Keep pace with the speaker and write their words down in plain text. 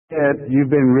you've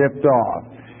been ripped off.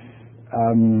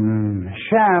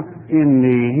 Chaff in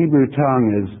the Hebrew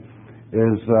tongue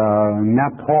is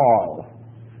napal,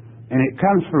 and it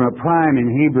comes from a prime in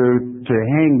Hebrew to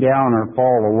hang down or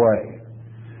fall away.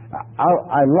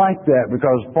 I like that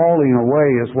because falling away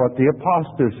is what the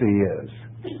apostasy is.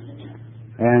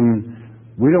 And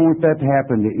we don't want that to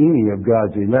happen to any of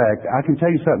God's elect. I can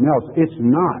tell you something else. It's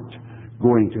not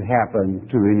going to happen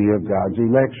to any of God's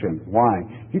election. Why?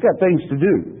 You got things to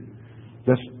do.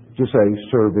 Just to say,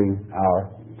 serving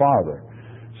our Father.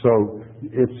 So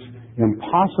it's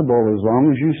impossible, as long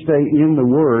as you stay in the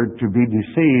Word, to be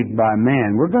deceived by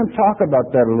man. We're going to talk about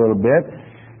that a little bit.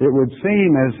 It would seem,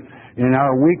 as in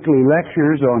our weekly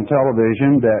lectures on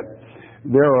television, that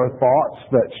there are thoughts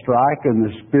that strike and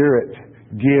the Spirit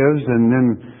gives, and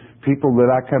then people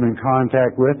that I come in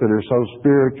contact with that are so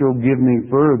spiritual give me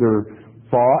further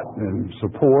thought and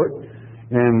support,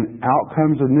 and out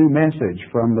comes a new message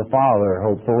from the Father,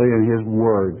 hopefully, in His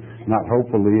Word. Not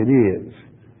hopefully, it is.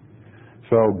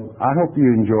 So I hope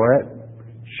you enjoy it.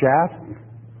 Chaff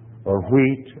or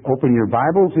wheat. Open your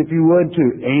Bibles, if you would,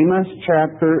 to Amos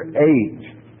chapter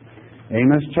 8.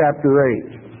 Amos chapter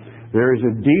 8. There is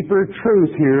a deeper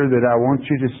truth here that I want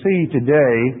you to see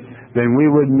today than we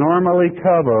would normally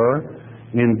cover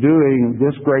in doing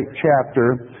this great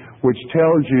chapter, which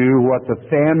tells you what the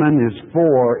famine is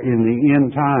for in the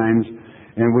end times,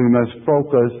 and we must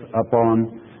focus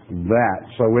upon that.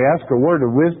 So we ask a word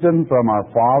of wisdom from our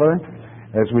Father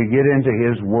as we get into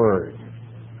His Word.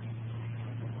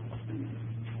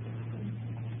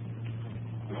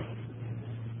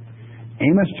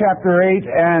 Amos chapter 8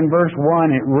 and verse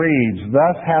 1, it reads,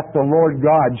 "Thus hath the Lord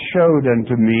God showed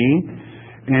unto me,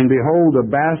 and behold, a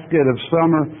basket of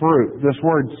summer fruit." This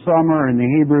word summer in the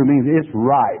Hebrew means it's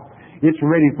ripe. It's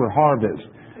ready for harvest.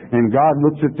 And God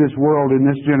looks at this world in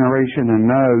this generation and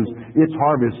knows it's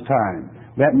harvest time.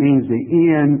 That means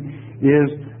the end is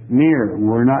near.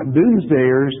 We're not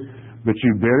doomsdayers, but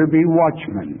you better be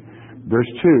watchmen.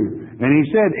 Verse 2, "And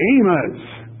he said, Amos,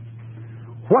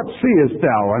 what seest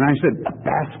thou?" And I said, "A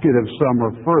basket of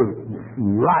summer fruit,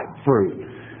 ripe fruit."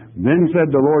 Then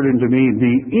said the Lord unto me,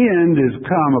 "The end is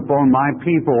come upon my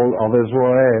people of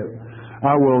Israel.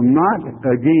 I will not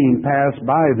again pass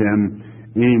by them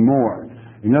anymore."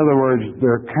 In other words,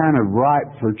 they're kind of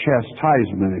ripe for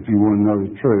chastisement, if you want to know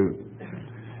the truth.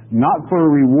 Not for a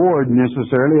reward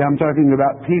necessarily. I'm talking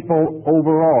about people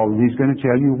overall. He's going to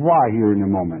tell you why here in a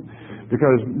moment.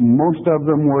 Because most of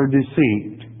them were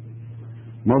deceived.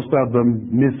 Most of them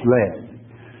misled.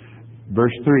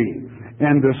 Verse 3,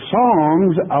 "And the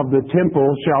songs of the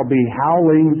temple shall be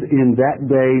howlings in that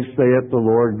day, saith the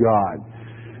Lord God.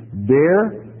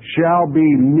 There shall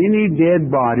be many dead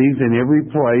bodies in every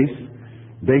place.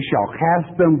 They shall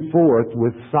cast them forth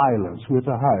with silence," with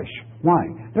a hush. Why?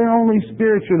 They're only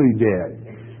spiritually dead.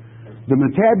 The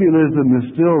metabolism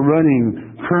is still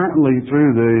running currently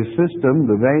through the system,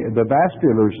 the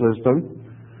vascular system.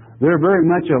 They're very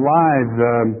much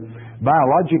alive,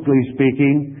 biologically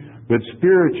speaking, but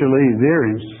spiritually they're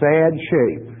in sad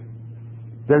shape.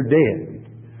 They're dead.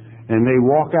 And they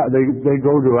walk out, they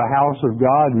go to a house of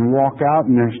God and walk out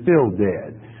and they're still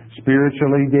dead.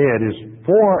 Spiritually dead as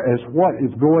far as what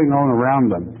is going on around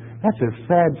them. That's a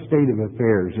sad state of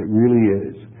affairs. It really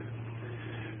is.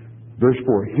 Verse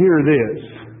 4, "Hear this,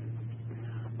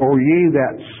 O ye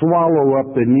that swallow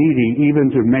up the needy,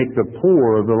 even to make the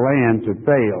poor of the land to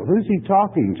fail." Who's he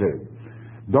talking to?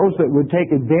 Those that would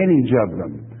take advantage of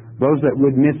them. Those that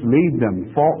would mislead them.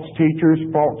 False teachers,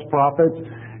 false prophets,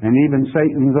 and even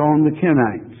Satan's own, the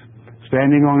Kenites,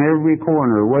 standing on every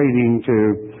corner waiting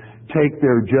to take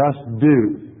their just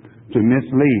due, to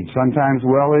mislead, sometimes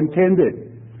well-intended.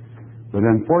 But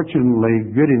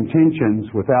unfortunately, good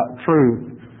intentions without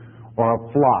truth are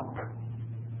a flop.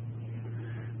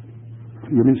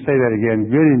 Let me say that again.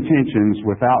 Good intentions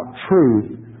without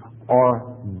truth are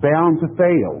bound to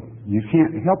fail. You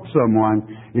can't help someone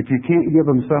if you can't give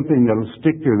them something that'll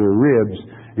stick to their ribs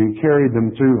and carry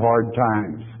them through hard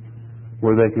times,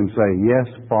 where they can say, "Yes,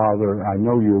 Father, I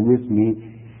know you're with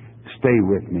me. Stay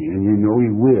with me." And you know He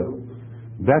will.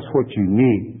 That's what you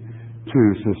need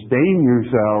to sustain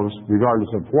yourselves,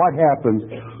 regardless of what happens.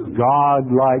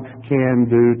 God likes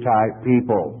can-do type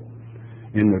people.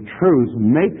 And the truth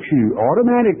makes you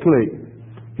automatically,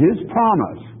 His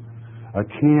promise, a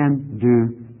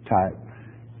can-do type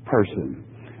person.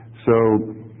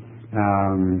 So,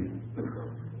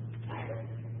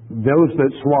 those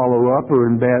that swallow up are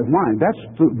in bad mind.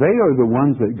 They are the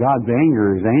ones that God's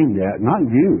anger is aimed at, not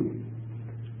you.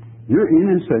 You're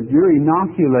innocent. You're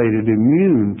inoculated,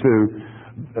 immune to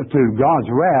to God's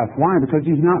wrath. Why? Because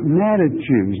He's not mad at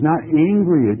you. He's not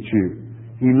angry at you.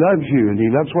 He loves you, and He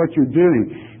loves what you're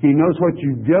doing. He knows what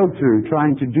you go through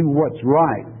trying to do what's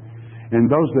right. And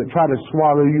those that try to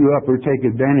swallow you up or take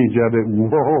advantage of it,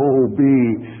 woe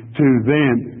be to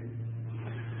them.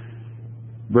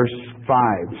 Verse 5,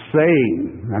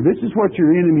 saying, now this is what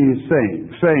your enemy is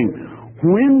saying,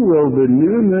 when will the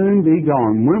new moon be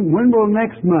gone? When will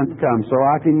next month come so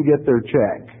I can get their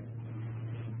check?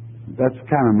 That's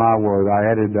kind of my word.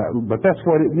 I added that, but that's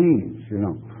what it means, you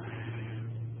know.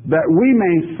 That we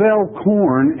may sell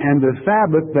corn, and the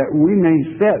Sabbath that we may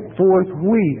set forth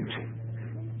wheat.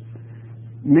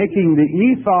 Making the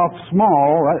ephah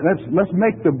small, let's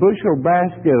make the bushel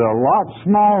basket a lot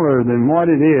smaller than what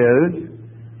it is.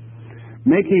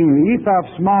 Making the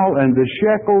ephah small and the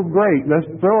shekel great. Let's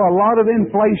throw a lot of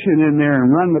inflation in there and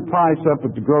run the price up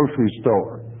at the grocery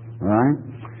store. Right?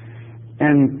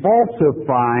 And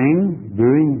falsifying,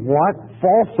 doing what?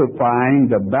 Falsifying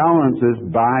the balances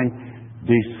by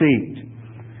deceit.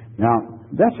 Now,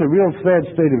 that's a real sad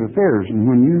state of affairs, and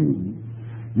when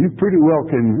you pretty well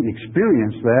can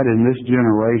experience that in this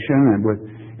generation, and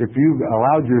if you've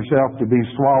allowed yourself to be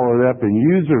swallowed up in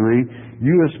usury,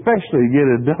 you especially get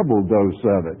a double dose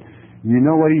of it. You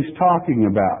know what he's talking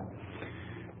about.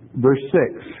 Verse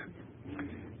 6,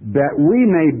 that we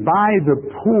may buy the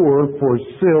poor for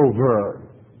silver,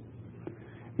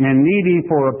 and needy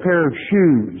for a pair of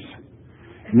shoes,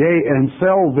 yea, and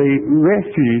sell the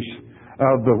refuse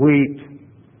of the wheat.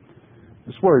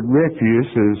 This word refuse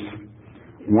is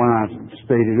one I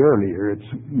stated earlier.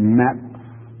 It's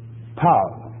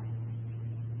mapal.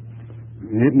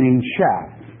 It means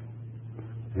chaff.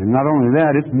 And not only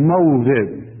that, it's molded.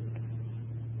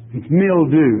 It's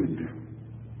mildewed.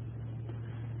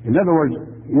 In other words,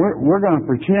 we're going to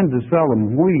pretend to sell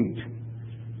them wheat,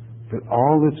 but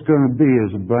all it's going to be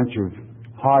is a bunch of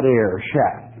hot air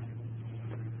chaff.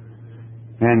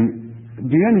 And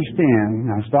do you understand?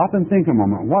 Now stop and think a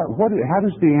moment. How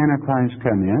does the Antichrist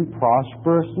come in?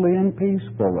 Prosperously and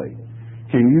peacefully.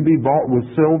 Can you be bought with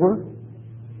silver?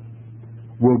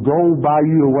 Will gold buy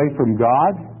you away from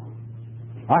God?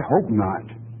 I hope not.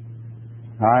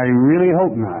 I really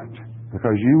hope not.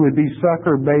 Because you would be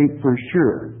sucker bait for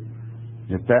sure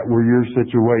if that were your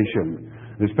situation.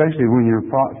 Especially when your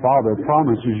Father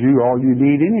promises you all you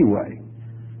need anyway.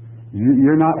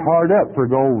 You're not hard up for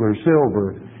gold or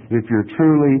silver if you're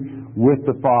truly with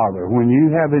the Father. When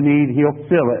you have a need, He'll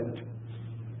fill it.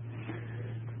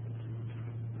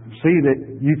 See that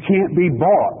you can't be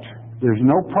bought. There's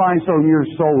no price on your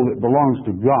soul that belongs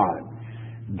to God.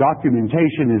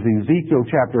 Documentation is Ezekiel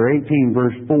chapter 18,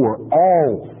 verse 4.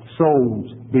 All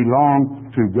souls belong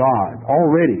to God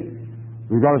already,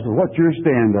 regardless of what your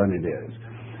stand on it is.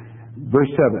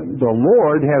 Verse 7, the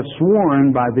Lord has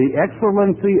sworn by the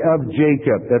excellency of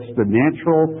Jacob, that's the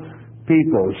natural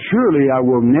people, surely I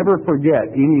will never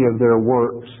forget any of their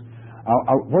works.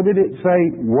 What did it say?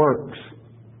 Works.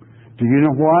 Do you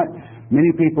know what?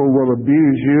 Many people will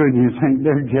abuse you and you think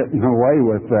they're getting away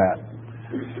with that.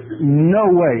 No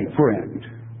way, friend.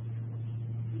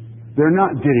 They're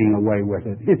not getting away with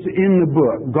it. It's in the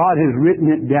book. God has written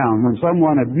it down. When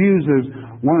someone abuses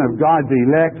one of God's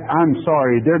elect, I'm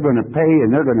sorry, they're going to pay,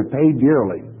 and they're going to pay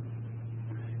dearly.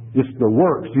 It's the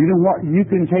works. You know what you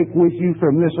can take with you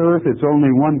from this earth? It's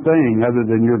only one thing other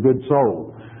than your good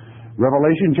soul.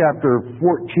 Revelation chapter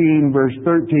 14, verse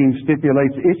 13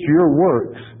 stipulates it's your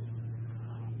works.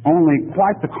 Only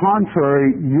quite the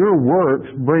contrary, your works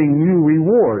bring you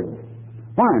reward.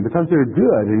 Why? Because they're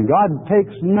good, and God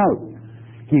takes note.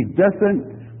 He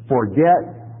doesn't forget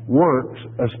works,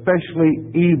 especially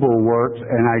evil works,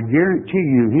 and I guarantee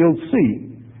you He'll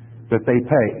see that they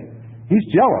pay. He's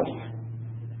jealous.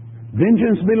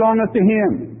 Vengeance belongeth to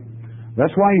Him.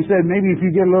 That's why He said, maybe if you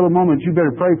get a little moment, you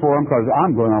better pray for them, because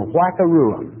I'm going to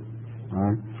whack-a-roo them.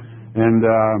 Right? And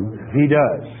He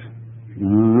does.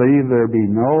 Leave there be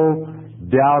no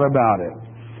doubt about it.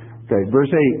 Okay, verse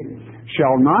 8.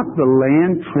 Shall not the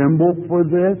land tremble for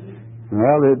this?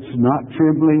 Well, it's not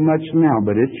trembling much now,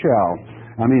 but it shall.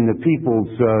 I mean, the people's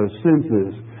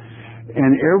senses.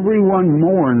 And everyone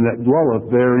mourn that dwelleth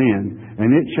therein.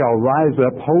 And it shall rise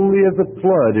up wholly as a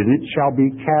flood, and it shall be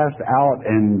cast out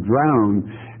and drowned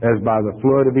as by the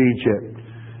flood of Egypt.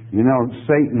 You know,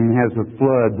 Satan has a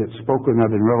flood that's spoken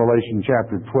of in Revelation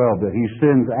chapter 12, that he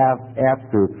sends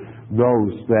after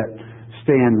those that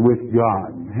stand with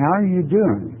God. How are you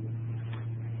doing?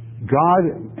 God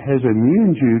has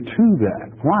immuned you to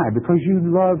that. Why? Because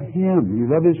you love Him.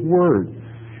 You love His Word.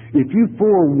 If you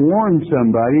forewarn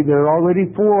somebody, they're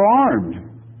already forearmed.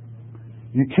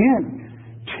 You can't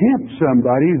tempt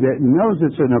somebody that knows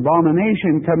it's an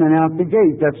abomination coming out the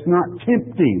gate. That's not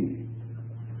tempting.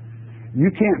 You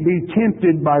can't be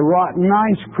tempted by rotten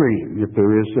ice cream, if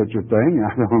there is such a thing.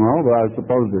 I don't know, but I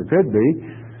suppose there could be.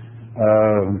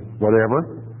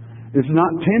 Whatever. It's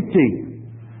not tempting.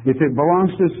 If it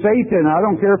belongs to Satan, I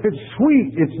don't care if it's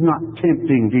sweet, it's not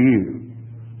tempting to you.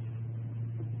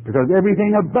 Because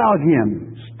everything about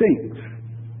him stinks.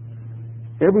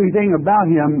 Everything about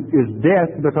him is death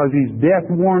because he's death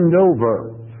warmed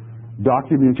over.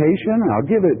 Documentation, I'll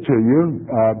give it to you.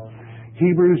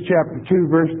 Hebrews chapter 2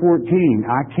 verse 14.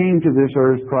 I came to this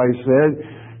earth, Christ said,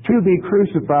 to be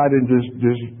crucified and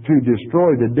to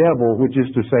destroy the devil, which is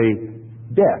to say,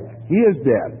 death. He is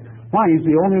death. Why? He's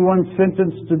the only one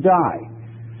sentenced to die.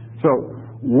 So,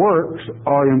 works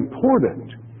are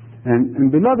important.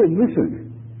 And beloved, listen.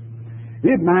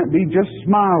 It might be just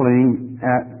smiling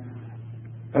at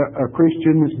a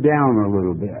Christian that's down a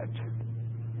little bit.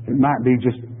 It might be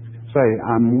just say,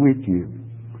 I'm with you.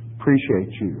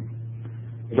 Appreciate you.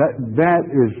 That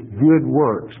is good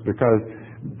works because,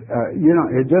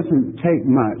 it doesn't take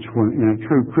much in a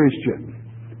true Christian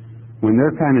when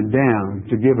they're kind of down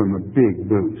to give them a big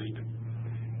boost.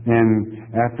 And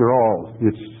after all,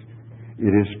 it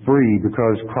is free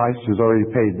because Christ has already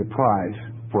paid the price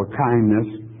for kindness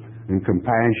and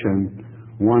compassion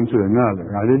one to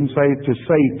another. I didn't say to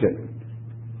Satan,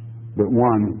 but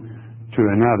one to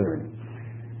another.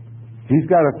 He's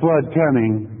got a flood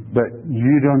coming, but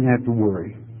you don't have to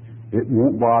worry. It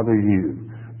won't bother you.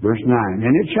 Verse 9,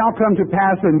 and it shall come to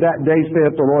pass in that day,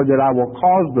 saith the Lord, that I will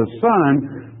cause the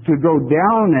sun to go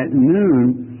down at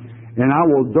noon, and I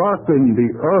will darken the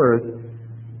earth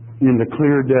in the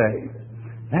clear day.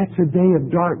 That's a day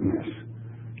of darkness.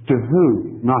 To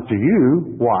who? Not to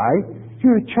you. Why?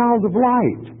 You're a child of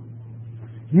light.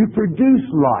 You produce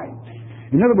light.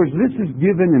 In other words, this is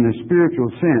given in a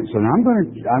spiritual sense, and I'm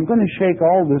going to shake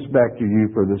all this back to you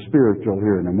for the spiritual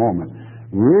here in a moment.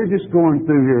 We're just going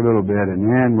through here a little bit, and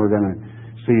then we're going to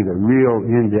see the real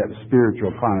in-depth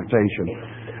spiritual connotation.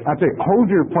 I think, hold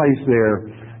your place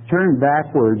there. Turn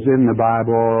backwards in the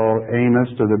Bible,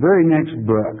 Amos, to the very next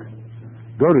book.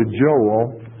 Go to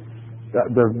Joel,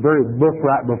 the very book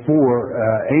right before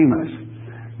Amos.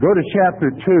 Go to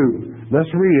chapter 2.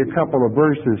 Let's read a couple of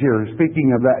verses here,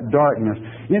 speaking of that darkness.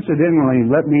 Incidentally,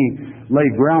 let me lay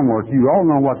groundwork. You all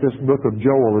know what this book of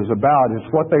Joel is about. It's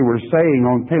what they were saying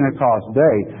on Pentecost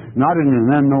Day, not in an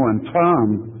unknown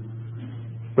tongue.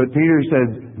 But Peter said,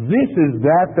 this is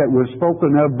that was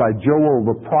spoken of by Joel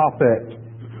the prophet.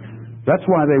 That's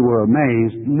why they were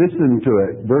amazed. Listen to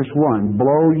it. Verse 1,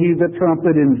 blow ye the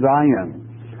trumpet in Zion,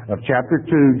 of chapter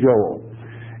 2, Joel.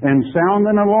 And sound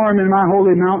an alarm in my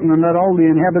holy mountain, and let all the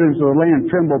inhabitants of the land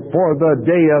tremble, for the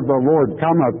day of the Lord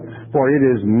cometh, for it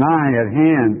is nigh at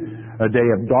hand, a day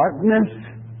of darkness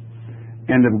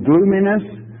and of gloominess,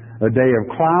 a day of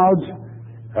clouds,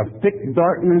 of thick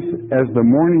darkness as the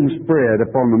morning spread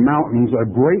upon the mountains, a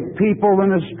great people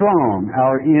and a strong,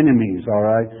 our enemies, all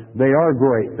right? They are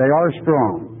great, they are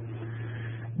strong.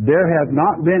 There hath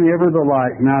not been ever the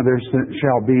like, neither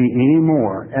shall be any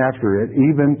more after it,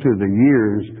 even to the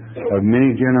years of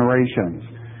many generations.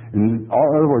 In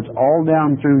other words, all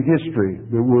down through history,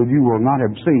 you will not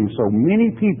have seen so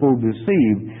many people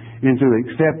deceived into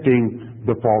accepting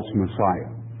the false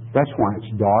Messiah. That's why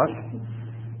it's dark.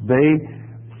 They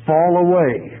fall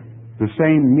away. The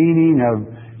same meaning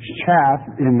of chaff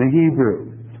in the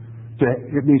Hebrew.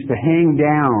 It means to hang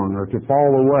down or to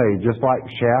fall away, just like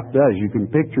chaff does. You can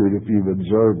picture it if you've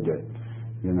observed it,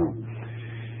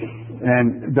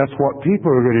 And that's what people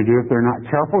are going to do if they're not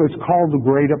careful. It's called the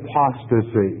great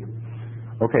apostasy.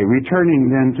 Okay, returning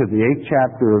then to the 8th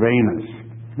chapter of Amos.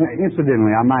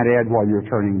 Incidentally, I might add while you're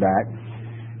turning back,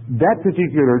 that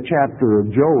particular chapter of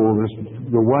Joel is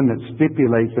the one that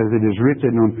stipulates, as it is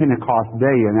written on Pentecost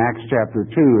Day in Acts chapter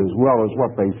 2, as well as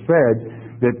what they said,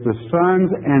 that the sons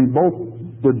and both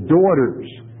the daughters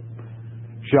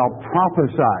shall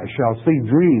prophesy, shall see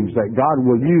dreams, that God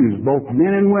will use both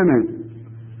men and women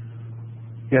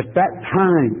at that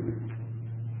time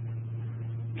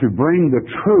to bring the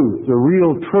truth, the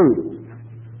real truth,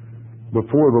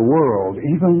 before the world.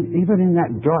 Even in that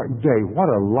dark day, what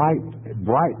a light,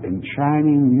 bright and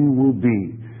shining you will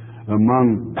be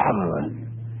among Babylon,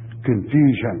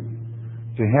 confusion.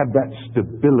 To have that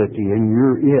stability, and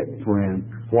you're it, friend.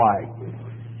 Why?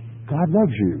 God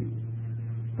loves you.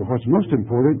 But what's most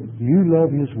important, you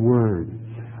love His Word.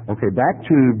 Okay, back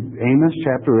to Amos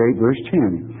chapter 8, verse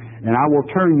 10. And I will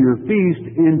turn your feast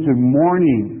into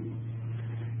mourning,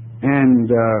 and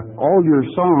all your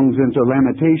songs into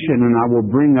lamentation, and I will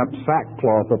bring up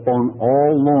sackcloth upon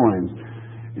all loins.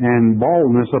 and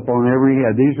baldness upon every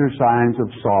head. These are signs of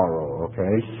sorrow,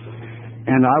 okay?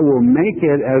 And I will make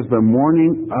it as the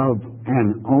morning of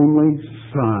an only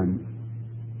son,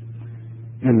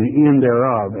 and the end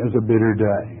thereof as a bitter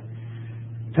day.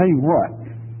 Tell you what,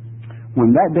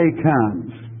 when that day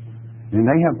comes, and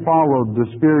they have followed the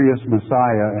spurious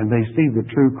Messiah, and they see the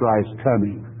true Christ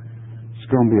coming, it's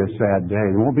going to be a sad day.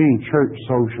 There won't be any church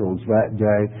socials that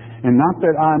day. And not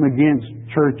that I'm against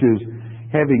churches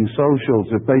having socials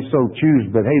if they so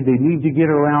choose, but hey, they need to get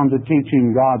around to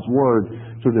teaching God's Word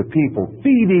to the people,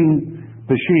 feeding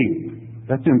the sheep.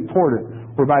 That's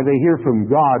important, whereby they hear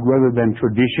from God rather than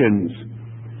traditions.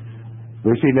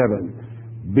 Verse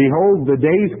 11, behold, the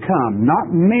days come,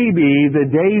 not maybe, the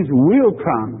days will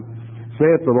come,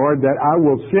 saith the Lord, that I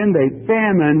will send a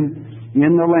famine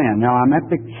in the land. Now, I'm at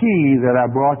the key that I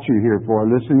brought you here for.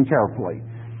 Listen carefully.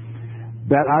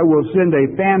 That I will send a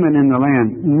famine in the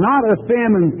land. Not a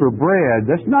famine for bread.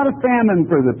 That's not a famine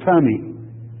for the tummy.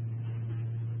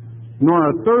 Nor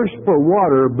a thirst for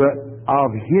water, but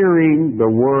of hearing the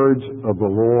words of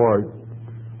the Lord.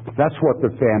 That's what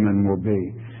the famine will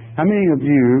be. How many of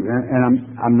you, and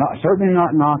I'm not certainly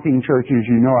not knocking churches,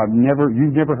 you've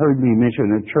never heard me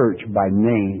mention a church by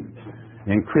name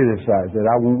and criticize it.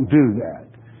 I won't do that.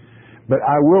 But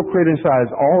I will criticize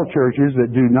all churches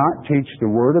that do not teach the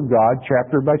Word of God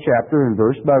chapter by chapter and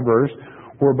verse by verse,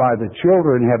 whereby the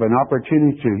children have an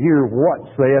opportunity to hear what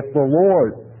saith the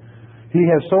Lord. He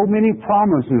has so many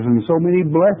promises and so many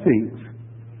blessings.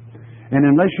 And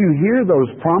unless you hear those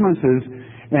promises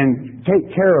and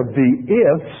take care of the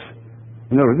ifs,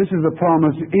 in other words, this is a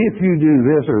promise if you do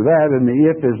this or that, and the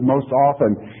if is most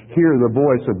often hear the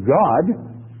voice of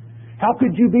God. How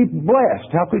could you be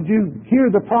blessed? How could you hear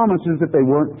the promises if they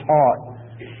weren't taught,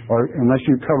 or unless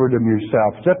you covered them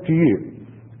yourself? It's up to you.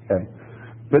 Okay?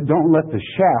 But don't let the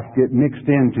chaff get mixed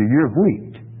into your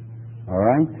wheat. All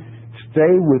right?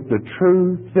 Stay with the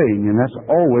true thing, and that's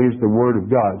always the Word of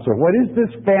God. So what is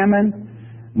this famine?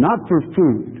 Not for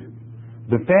food.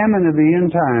 The famine of the end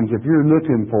times, if you're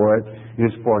looking for it,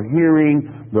 is for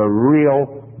hearing the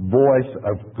real voice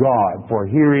of God, for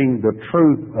hearing the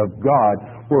truth of God,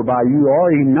 whereby you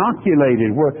are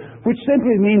inoculated, which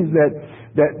simply means that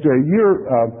you're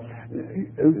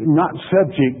not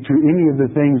subject to any of the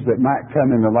things that might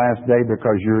come in the last day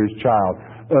because you're His child,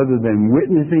 other than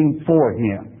witnessing for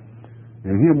Him,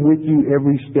 and Him with you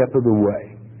every step of the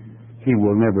way. He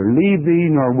will never leave thee,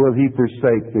 nor will He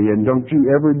forsake thee, and don't you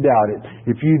ever doubt it.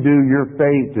 If you do, your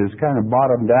faith is kind of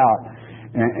bottomed out,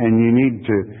 and you need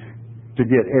to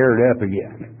get aired up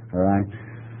again. All right?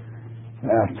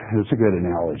 It's a good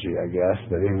analogy, I guess,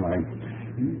 but anyway,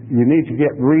 you need to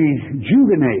get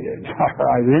rejuvenated, all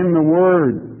right, in the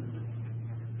Word,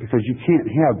 because you can't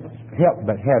help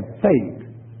but have faith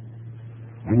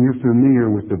when you're familiar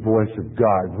with the voice of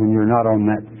God, when you're not on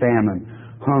that famine,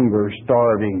 hunger,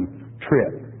 starving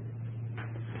trip.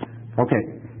 Okay,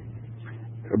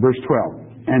 verse 12.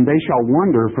 And they shall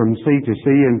wander from sea to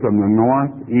sea, and from the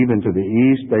north even to the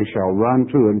east. They shall run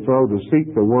to and fro to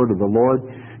seek the word of the Lord,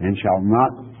 and shall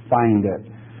not find it.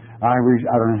 I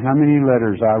don't know how many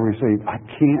letters I received. I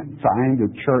can't find a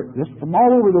church. This is from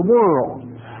all over the world.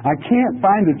 I can't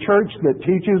find a church that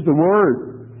teaches the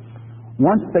Word.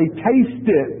 Once they taste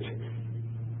it,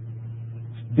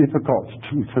 it's difficult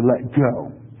to let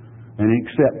go and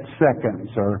accept seconds,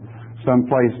 or some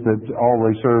place that all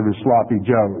they serve is sloppy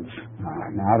joes.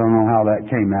 Now, I don't know how that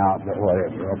came out, but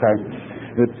whatever, okay?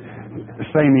 It's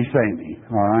samey,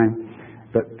 all right?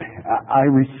 But I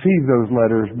receive those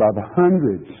letters by the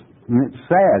hundreds, and it's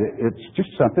sad. It's just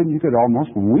something you could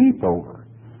almost weep over.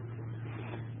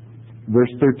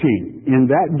 Verse 13, in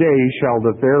that day shall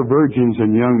the fair virgins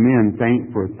and young men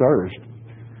faint for thirst.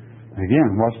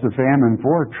 Again, what's the famine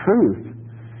for? Truth.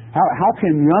 How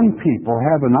can young people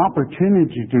have an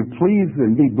opportunity to please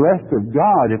and be blessed of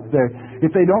God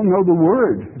if they don't know the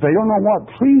Word, if they don't know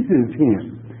what pleases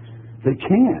Him? They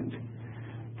can't.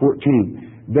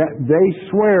 14, that they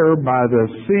swear by the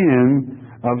sin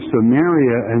of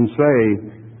Samaria and say,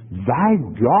 thy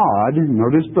God,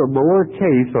 notice the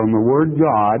lowercase on the word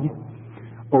God,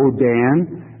 O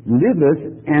Dan,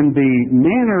 liveth, and the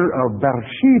manner of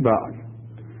Beersheba.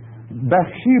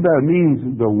 Bathsheba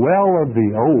means the well of the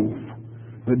oath.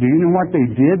 But do you know what they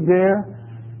did there?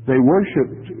 They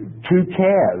worshipped two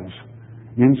calves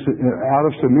out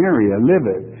of Samaria,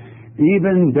 livid.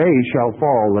 Even they shall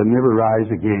fall and never rise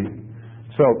again.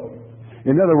 So,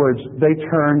 in other words, they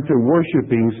turned to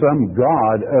worshiping some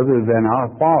god other than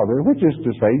our Father, which is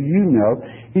to say,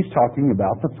 He's talking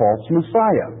about the false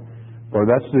Messiah. For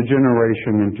that's the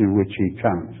generation into which He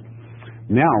comes.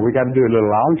 Now, we got to do a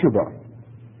little algebra.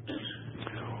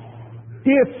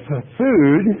 if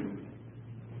food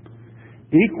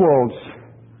equals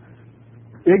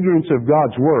ignorance of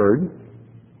God's Word,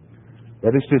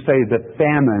 that is to say that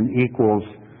famine equals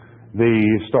the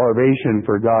starvation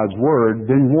for God's Word,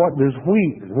 then what does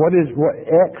what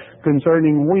X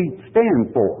concerning wheat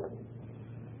stand for?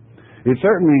 It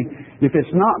certainly, if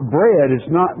it's not bread,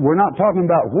 we're not talking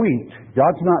about wheat.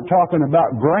 God's not talking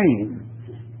about grain.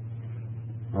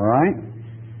 All right?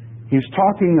 He's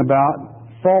talking about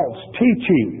false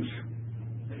teachings.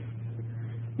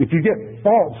 If you get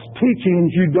false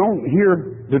teachings, you don't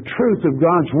hear the truth of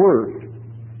God's Word.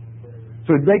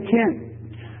 So they can't.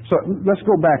 So let's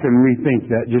go back and rethink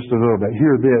that just a little bit.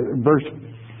 Here, verse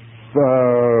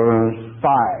 5,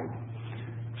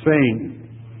 saying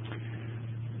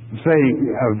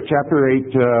of chapter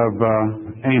 8 of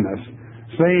Amos,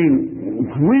 saying,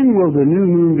 when will the new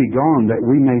moon be gone that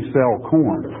we may sell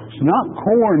corn? It's not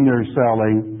corn they're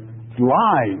selling, it's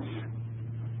lies,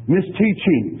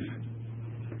 misteachings.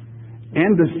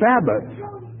 And the Sabbath,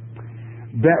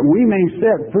 that we may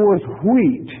set forth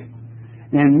wheat,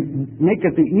 and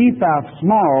maketh the ephah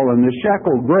small and the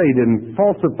shekel great, and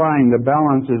falsifying the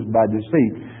balances by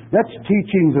deceit. That's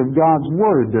teachings of God's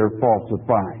Word they're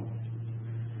falsifying.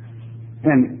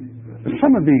 And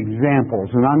some of the examples,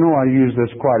 and I know I use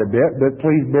this quite a bit, but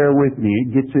please bear with me.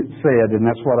 It gets it said, and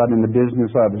that's what I'm in the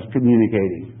business of, is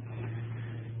communicating.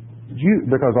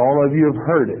 Because all of you have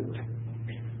heard it.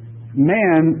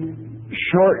 Man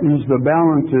shortens the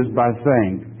balances by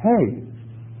saying, hey,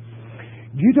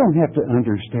 you don't have to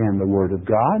understand the Word of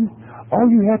God. All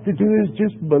you have to do is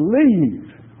just believe.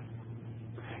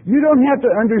 You don't have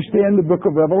to understand the book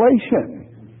of Revelation.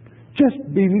 Just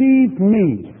believe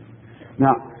me.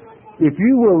 Now, if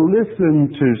you will listen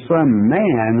to some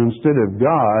man instead of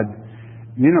God,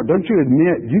 don't you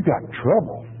admit you got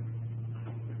trouble?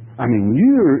 I mean,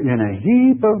 you're in a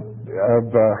heap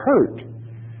of hurt.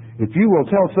 If you will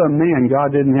tell some man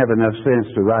God didn't have enough sense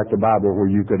to write the Bible where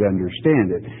you could understand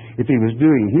it, if He was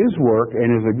doing His work and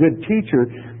is a good teacher,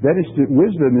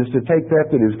 wisdom is to take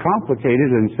that is complicated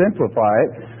and simplify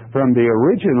it from the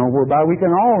original, whereby we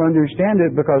can all understand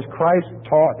it because Christ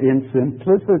taught in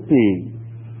simplicity.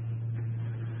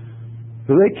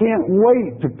 So they can't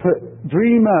wait to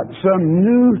dream up some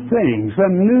new thing,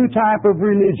 some new type of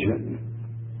religion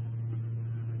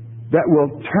that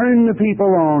will turn the people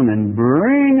on and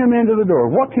bring them into the door.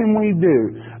 What can we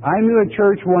do? I knew a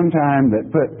church one time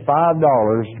that put $5,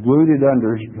 glued it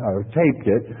under, or taped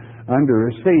it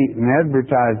under a seat and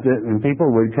advertised it, and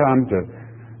people would come to,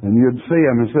 and you'd see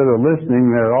them, instead of listening,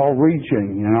 they're all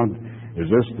reaching, is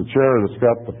this the chair that's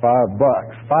got the $5? $5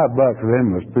 for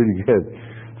them was pretty good.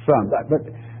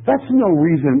 But that's no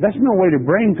reason, that's no way to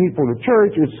bring people to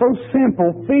church. It's so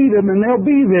simple. Feed them and they'll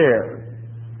be there.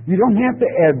 You don't have to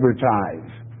advertise.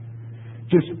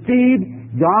 Just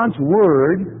feed God's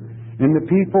Word and the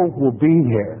people will be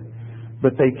here.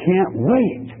 But they can't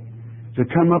wait to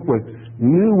come up with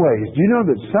new ways. Do you know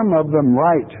that some of them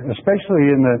write,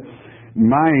 especially in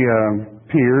my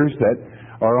peers that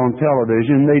are on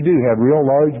television, they do have real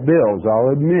large bills,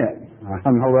 I'll admit. I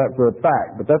know that for a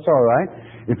fact, but that's all right.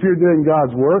 If you're doing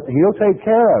God's work, He'll take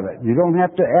care of it. You don't have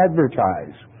to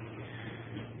advertise.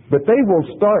 But they will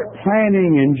start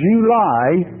planning in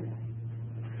July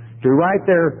to write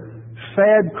their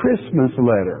sad Christmas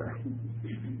letter.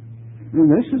 And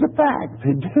this is a fact.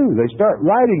 They do. They start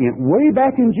writing it way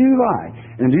back in July.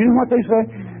 And do you know what they say?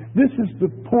 This is the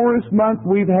poorest month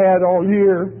we've had all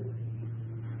year.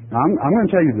 Now, I'm going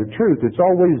to tell you the truth. It's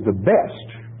always the best.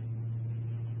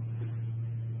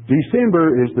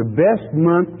 December is the best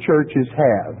month churches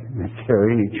have. If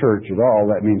they're any church at all,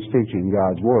 that means teaching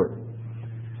God's Word.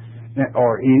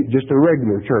 Or just a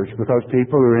regular church, because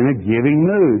people are in a giving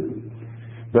mood.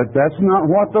 But that's not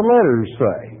what the letters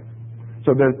say.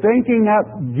 So they're thinking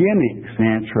up gimmicks,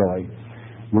 naturally.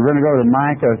 We're going to go to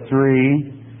Micah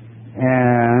 3,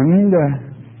 and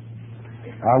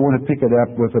I want to pick it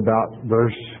up with about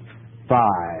verse 5,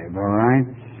 all right?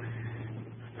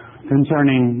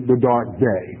 Concerning the dark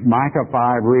day. Micah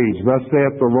 5 reads, Thus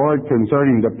saith the Lord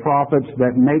concerning the prophets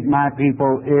that make my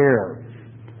people err,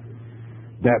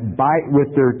 that bite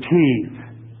with their teeth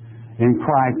and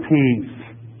cry peace,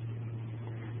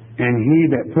 and he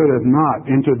that putteth not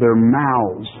into their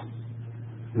mouths.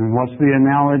 And what's the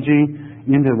analogy?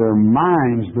 Into their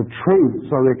minds the truth,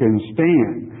 so they can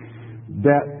stand.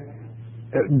 That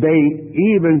they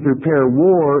even prepare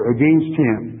war against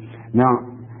him. Now,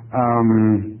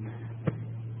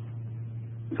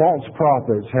 false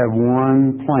prophets have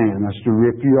one plan, that's to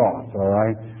rip you off, all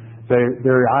right?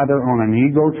 They're either on an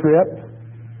ego trip,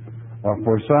 or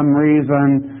for some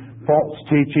reason, false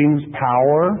teachings,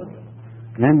 power,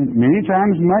 and many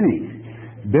times money.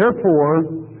 Therefore,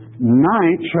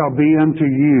 night shall be unto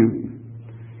you,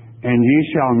 and ye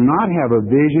shall not have a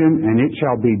vision, and it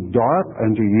shall be dark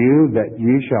unto you, that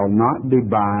ye shall not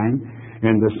divine,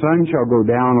 and the sun shall go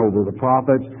down over the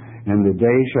prophets, and the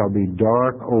day shall be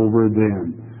dark over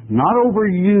them. Not over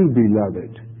you,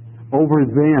 beloved, over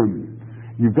them.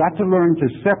 You've got to learn to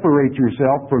separate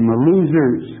yourself from the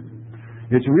losers.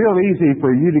 It's real easy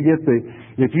for you to get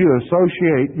if you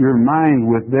associate your mind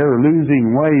with their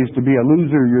losing ways, to be a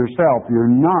loser yourself. You're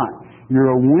not.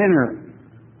 You're a winner.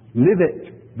 Live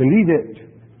it. Believe it.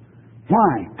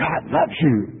 Why? God loves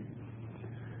you.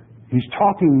 He's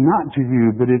talking not to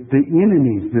you, but it's the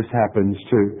enemies this happens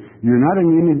to. You're not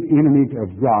an enemy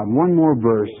of God. One more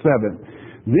verse, 7.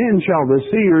 Then shall the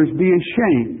seers be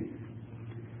ashamed.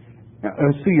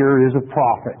 A seer is a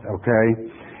prophet, okay?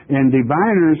 And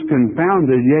diviners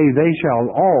confounded, yea, they shall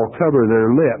all cover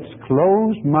their lips.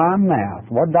 Close my mouth.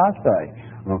 What did I say?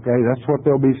 Okay, that's what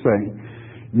they'll be saying.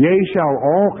 Yea, shall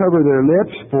all cover their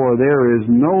lips, for there is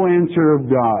no answer of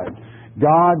God.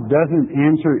 God doesn't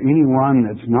answer anyone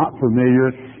that's not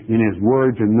familiar in His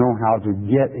Word to know how to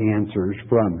get answers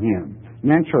from Him.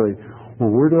 Naturally,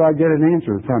 well, where do I get an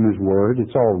answer from His Word?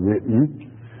 It's all written.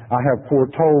 I have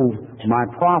foretold my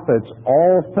prophets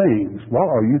all things. Well,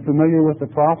 are you familiar with the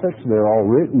prophets? They're all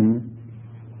written.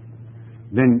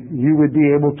 Then you would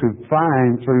be able to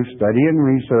find, through study and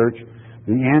research,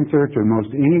 the answer to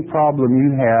most any problem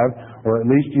you have, or at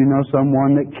least you know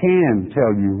someone that can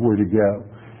tell you where to go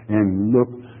and look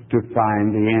to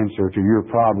find the answer to your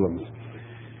problems.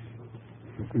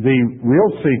 The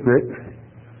real secret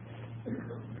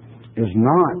is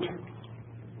not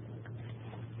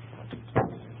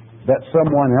that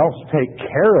someone else take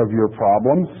care of your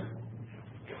problems.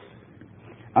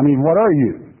 I mean, what are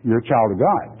you? You're a child of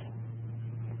God.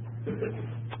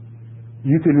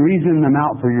 You can reason them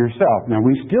out for yourself. Now,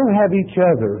 we still have each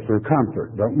other for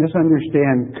comfort. Don't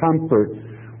misunderstand comfort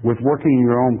with working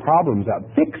your own problems out.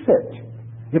 Fix it.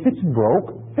 If it's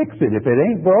broke, fix it. If it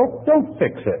ain't broke, don't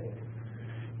fix it.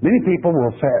 Many people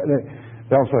will say,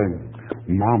 they'll say,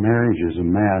 my marriage is a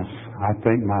mess. I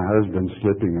think my husband's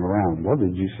slipping around. Well,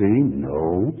 did you see?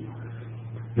 No.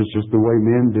 It's just the way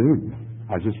men do.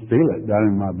 I just feel it down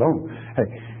in my bone. Hey,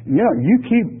 you know, you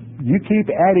keep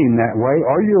adding that way,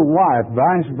 or your wife,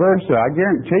 vice versa. I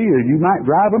guarantee you might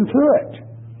drive them to it.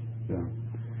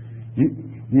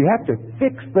 You have to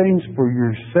fix things for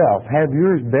yourself. Have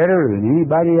yours better than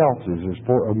anybody else's.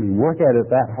 Work at it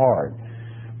that hard.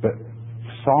 But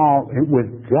solve it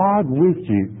with God with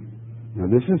you. Now,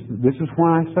 this is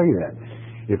why I say that.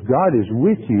 If God is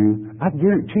with you, I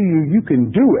guarantee you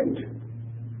can do it.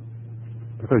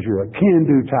 Because you're a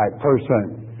can-do type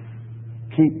person.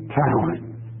 Keep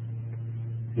plowing.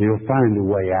 You'll find a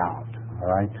way out. All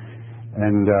right?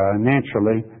 And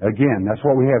naturally, again, that's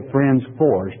what we have friends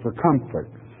for, is for comfort.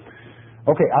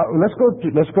 Okay,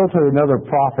 let's go to another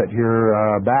prophet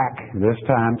here, back this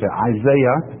time to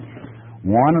Isaiah,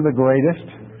 one of the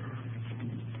greatest.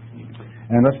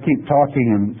 And let's keep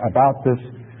talking about this.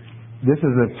 This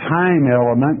is a time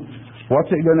element. What's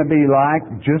it going to be like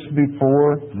just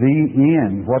before the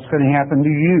end? What's going to happen to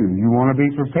you? You want to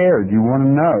be prepared. You want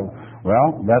to know.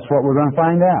 Well, that's what we're going to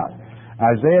find out.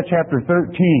 Isaiah chapter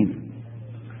 13.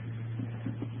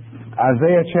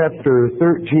 Isaiah chapter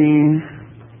 13,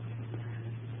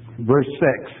 verse 6.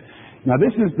 Now,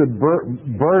 this is the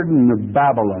burden of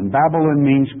Babylon. Babylon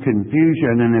means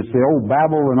confusion, and it's the old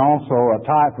Babel and also a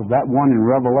type of that one in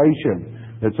Revelation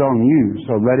that's on you.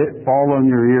 So let it fall on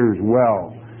your ears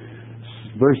well.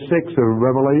 Verse 6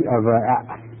 of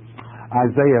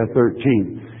Isaiah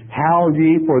 13. Howl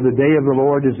ye, for the day of the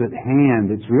Lord is at hand.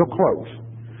 It's real close.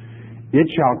 It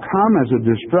shall come as a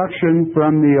destruction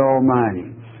from the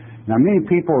Almighty. Now, many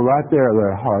people right there,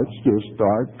 their hearts just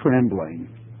start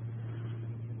trembling.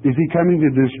 Is He coming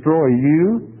to destroy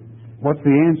you? What's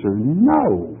the answer?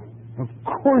 No, of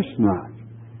course not.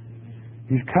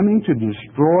 He's coming to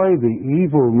destroy the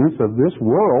evilness of this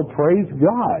world. Praise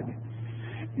God.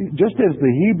 Just as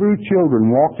the Hebrew children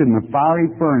walked in the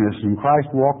fiery furnace and Christ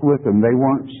walked with them, they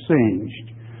weren't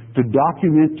singed. To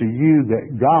document to you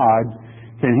that God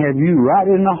can have you right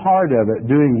in the heart of it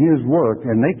doing His work,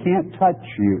 and they can't touch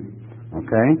you.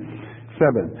 Okay?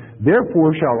 7. Therefore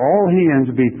shall all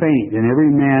hands be faint, and every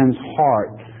man's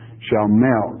heart shall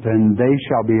melt, and they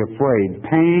shall be afraid.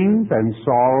 Pains and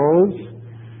sorrows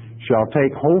shall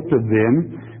take hold of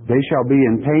them. They shall be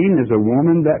in pain as a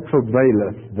woman that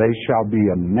travaileth. They shall be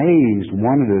amazed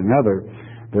one at another.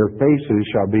 Their faces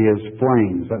shall be as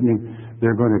flames. That means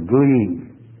they're going to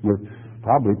gleam with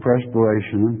probably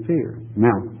perspiration and fear.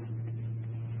 Now,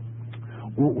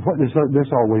 What does this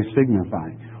always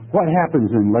signify? What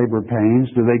happens in labor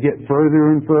pains? Do they get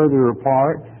further and further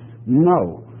apart?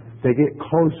 No. They get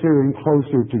closer and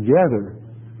closer together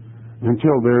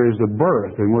until there is a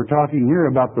birth. And we're talking here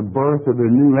about the birth of a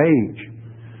new age,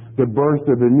 the birth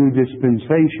of a new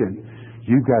dispensation.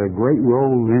 You've got a great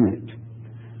role in it.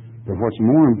 But what's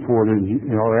more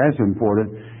important, or as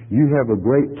important, you have a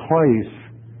great place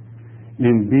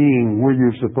in being where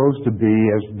you're supposed to be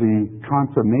as the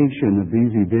consummation of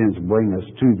these events bring us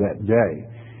to that day.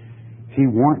 He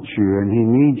wants you and He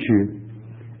needs you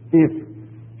if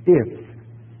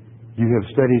you have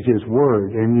studied His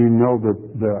Word and you know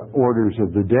the orders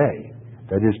of the day.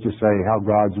 That is to say, how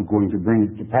God's going to bring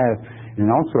it to pass. And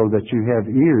also that you have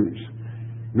ears.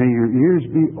 May your ears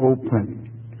be open.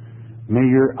 May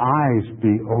your eyes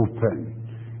be open.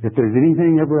 If there's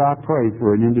anything ever I pray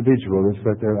for an individual, it's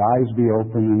that their eyes be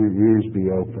open and their ears be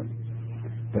open.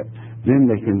 That then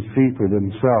they can see for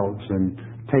themselves and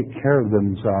take care of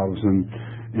themselves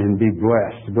and be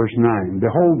blessed. Verse 9,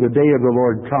 behold, the day of the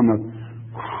Lord cometh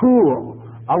cruel.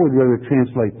 I would rather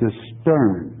translate this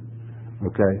stern.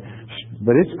 Okay?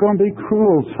 But it's going to be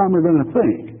cruel, some are going to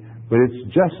think. But it's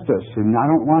justice, and I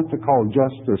don't want to call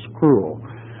justice cruel.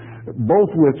 Both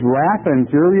with wrath and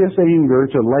furious anger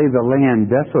to lay the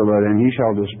land desolate, and He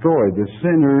shall destroy the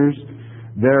sinners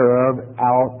thereof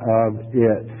out of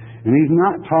it. And He's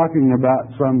not talking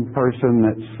about some person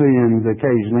that sins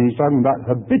occasionally. He's talking about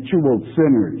habitual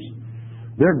sinners.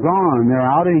 They're gone. They're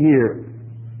out of here.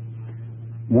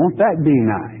 Won't that be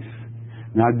nice?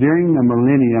 Now, during the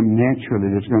millennium, naturally,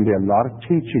 there's going to be a lot of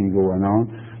teaching going on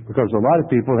because a lot of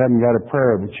people haven't got a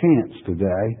prayer of a chance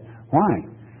today. Why?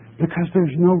 Because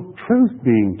there's no truth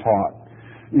being taught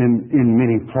in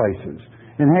many places.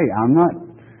 And hey, I'm not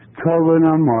covering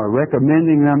them or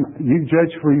recommending them. You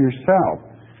judge for yourself.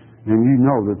 And you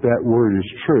know that that word is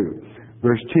true.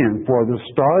 Verse 10, for the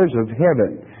stars of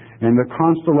heaven and the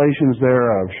constellations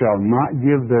thereof shall not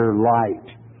give their light.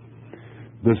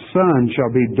 The sun shall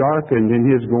be darkened in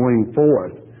his going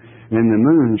forth, and the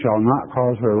moon shall not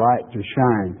cause her light to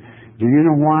shine. Do you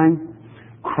know why?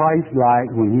 Christ's light,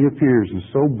 when He appears, is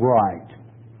so bright,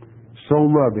 so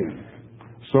loving,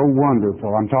 so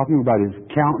wonderful. I'm talking about His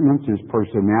countenance, His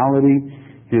personality,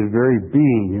 His very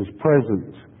being, His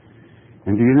presence.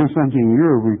 And do you know something?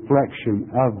 You're a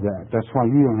reflection of that. That's why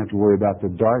you don't have to worry about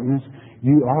the darkness.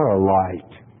 You are a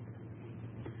light.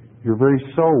 Your very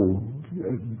soul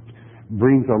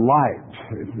brings a light.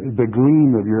 The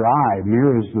gleam of your eye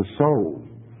mirrors the soul.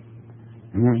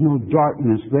 And there's no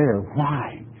darkness there.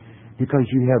 Why? Because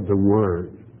you have the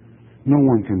Word. No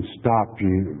one can stop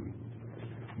you.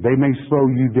 They may slow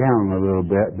you down a little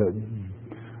bit, but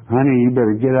honey, you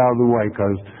better get out of the way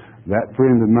because that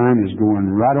friend of mine is going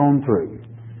right on through.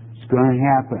 It's going to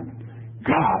happen.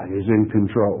 God is in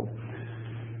control.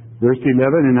 Verse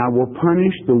 11, and I will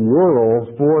punish the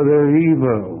world for their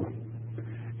evil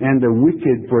and the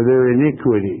wicked for their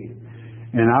iniquity.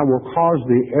 And I will cause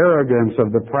the arrogance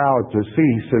of the proud to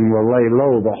cease and will lay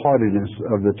low the haughtiness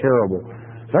of the terrible.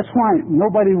 That's why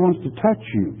nobody wants to touch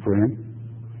you, friend.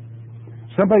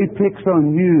 Somebody picks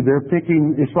on you,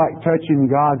 it's like touching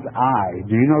God's eye.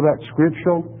 Do you know that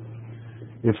scriptural?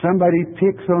 If somebody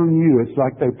picks on you, it's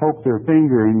like they poke their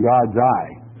finger in God's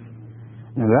eye.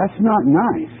 Now that's not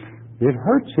nice. It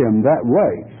hurts Him that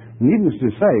way. Needless to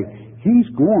say, He's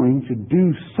going to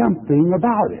do something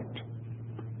about it.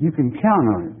 You can count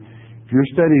on it. If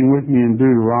you're studying with me in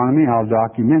Deuteronomy, I'll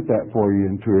document that for you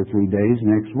in 2 or 3 days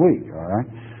next week, all right?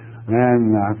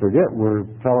 And I forget, we're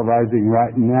televising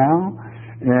right now,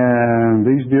 and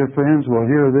these dear friends will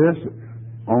hear this.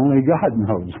 Only God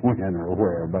knows when or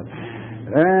where. But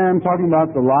I'm talking about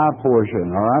the live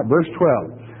portion, all right? Verse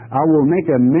 12. I will make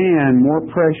a man more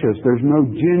precious. There's no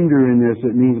gender in this.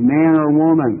 It means man or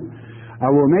woman. I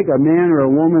will make a man or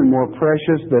a woman more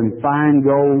precious than fine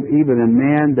gold, even a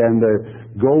man than the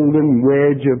golden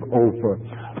wedge of Ophir.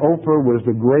 Ophir was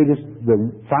the greatest, the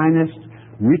finest,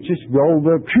 richest gold,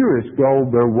 the purest gold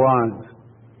there was.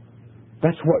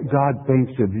 That's what God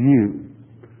thinks of you.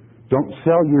 Don't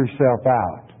sell yourself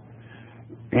out.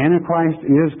 Antichrist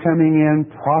is coming in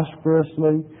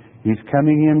prosperously. He's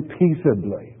coming in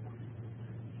peaceably.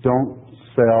 Don't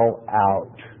sell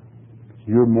out.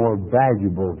 You're more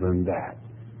valuable than that.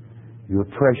 You're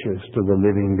precious to the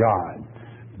living God.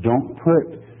 Don't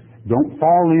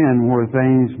fall in where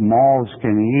things moths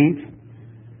can eat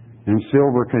and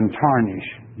silver can tarnish.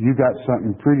 You got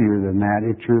something prettier than that.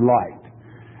 It's your light.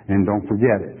 And don't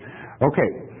forget it. Okay,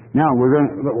 now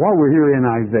while we're here in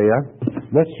Isaiah,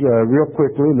 let's real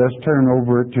quickly, let's turn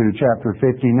over to chapter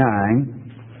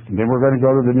 59. And then we're going to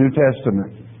go to the New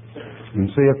Testament. and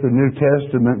see if the New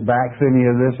Testament backs any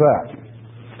of this up.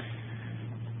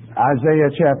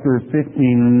 Isaiah chapter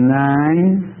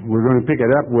 59, we're going to pick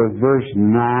it up with verse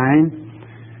 9.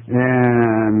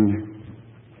 And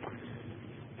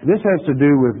this has to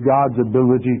do with God's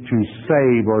ability to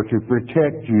save or to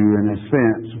protect you in a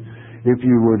sense. If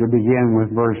you were to begin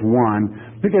with verse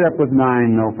 1, pick it up with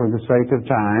 9 though for the sake of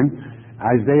time.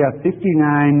 Isaiah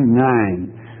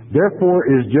 59:9. Therefore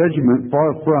is judgment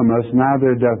far from us,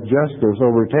 neither doth justice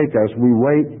overtake us. We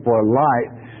wait for light,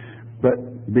 but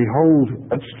behold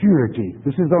obscurity.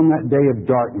 This is on that day of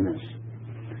darkness.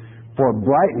 For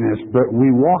brightness, but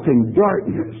we walk in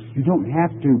darkness. You don't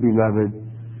have to, beloved.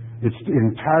 It's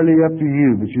entirely up to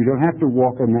you, but you don't have to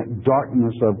walk in that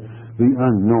darkness of the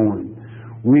unknown.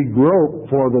 We grope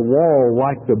for the wall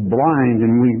like the blind,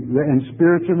 and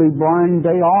spiritually blind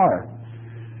they are.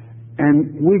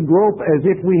 And we grope as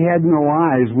if we had no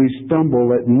eyes. We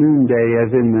stumble at noonday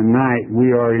as in the night.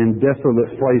 We are in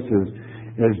desolate places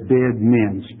as dead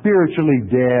men, spiritually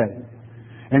dead.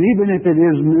 And even if it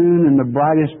is noon in the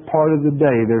brightest part of the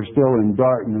day, they're still in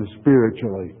darkness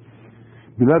spiritually.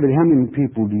 Beloved, how many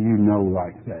people do you know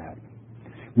like that?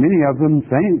 Many of them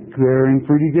think they're in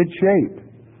pretty good shape.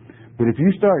 But if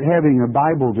you start having a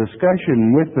Bible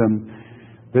discussion with them,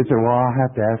 they say, well, I'll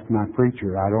have to ask my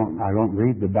preacher. I don't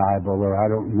read the Bible, or I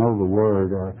don't know the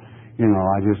Word, or,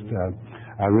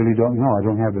 I really don't know. I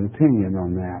don't have an opinion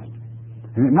on that.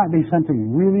 And it might be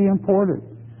something really important.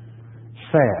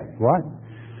 Sad. What?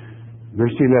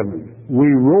 Verse 11. We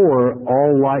roar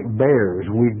all like bears.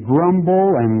 We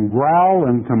grumble and growl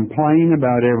and complain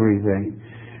about everything,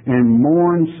 and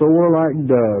mourn sore like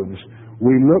doves.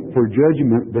 We look for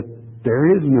judgment, but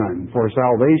there is none, for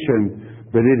salvation,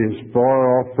 but it is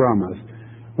far off from us.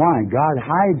 Why? God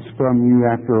hides from you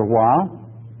after a while,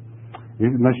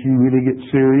 unless you really get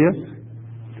serious.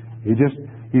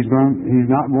 He's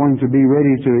not going to be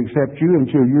ready to accept you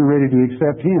until you're ready to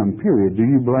accept Him, period. Do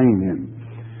you blame Him?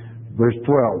 Verse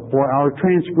 12, for our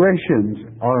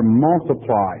transgressions are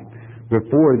multiplied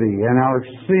before Thee, and our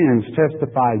sins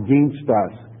testify against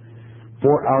us.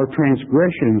 For our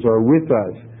transgressions are with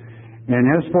us. And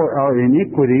as for our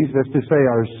iniquities, that's to say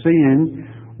our sins,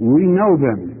 we know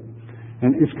them.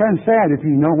 And it's kind of sad if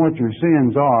you know what your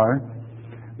sins are.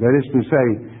 That is to say,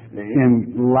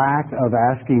 in lack of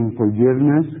asking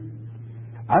forgiveness.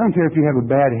 I don't care if you have a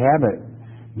bad habit.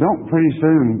 Don't pretty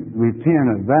soon repent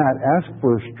of that. Ask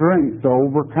for strength to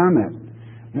overcome it.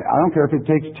 I don't care if it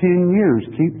takes 10 years.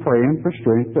 Keep praying for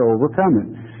strength to overcome it.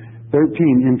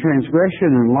 13, in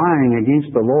transgression and lying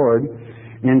against the Lord,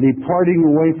 and departing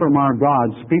away from our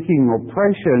God, speaking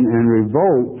oppression and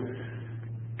revolt,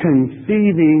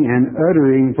 conceiving and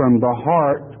uttering from the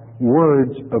heart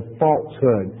words of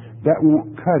falsehood. That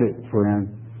won't cut it,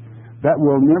 friend. That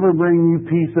will never bring you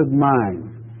peace of mind,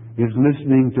 is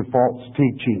listening to false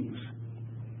teachings.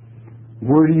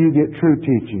 Where do you get true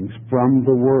teachings? From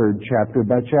the Word, chapter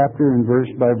by chapter and verse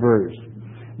by verse.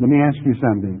 Let me ask you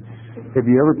something. Have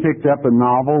you ever picked up a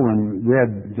novel and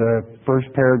read the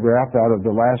first paragraph out of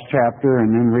the last chapter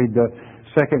and then read the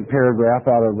second paragraph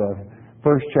out of the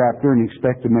first chapter and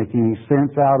expect to make any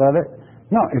sense out of it?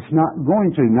 No, it's not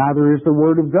going to. Neither is the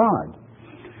Word of God.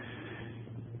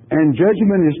 And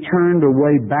judgment is turned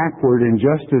away backward, and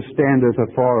justice standeth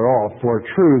afar off. For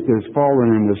truth is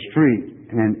fallen in the street,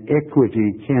 and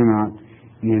equity cannot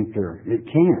enter. It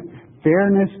can't.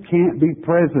 Fairness can't be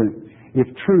present if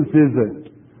truth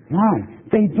isn't. Why?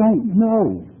 They don't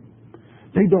know.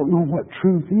 They don't know what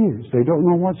truth is. They don't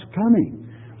know what's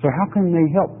coming. So how can they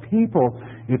help people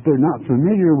if they're not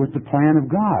familiar with the plan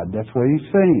of God? That's what he's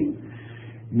saying.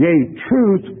 Yea,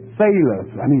 truth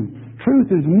faileth. Truth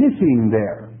is missing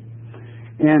there.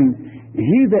 And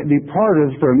he that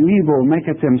departeth from evil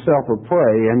maketh himself a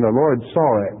prey, and the Lord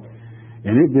saw it.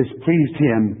 And it displeased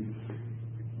him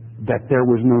that there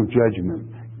was no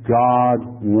judgment.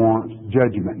 God wants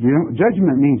judgment.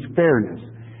 Judgment means fairness.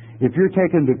 If you're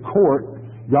taken to court,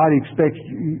 God expects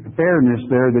fairness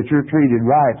there, that you're treated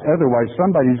right. Otherwise,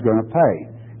 somebody's going to pay.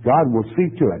 God will see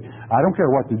to it. I don't care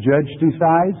what the judge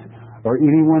decides or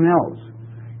anyone else.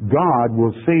 God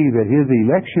will see that His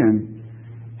election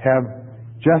have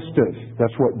justice.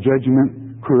 That's what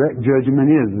judgment, correct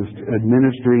judgment is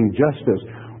administering justice.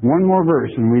 One more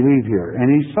verse and we leave here. And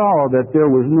he saw that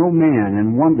there was no man,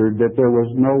 and wondered that there was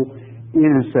no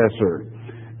intercessor.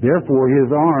 Therefore his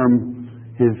arm,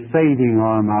 his saving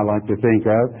arm I like to think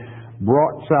of,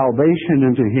 brought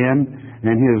salvation unto him,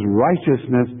 and his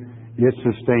righteousness, it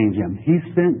sustained him. He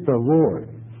sent the Lord.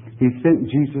 He sent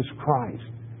Jesus Christ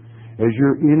as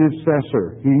your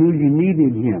intercessor. He knew you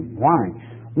needed Him. Why?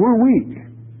 We're weak.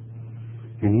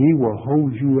 And He will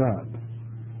hold you up.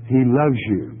 He loves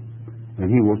you,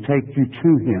 and He will take you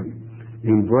to Him,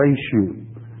 embrace you,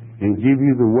 and give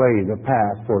you the way, the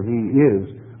path, for He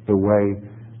is the way,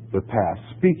 the path.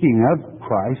 Speaking of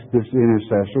Christ, this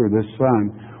intercessor, this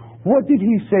Son, what did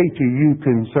He say to you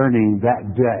concerning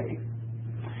that day?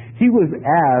 He was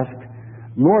asked,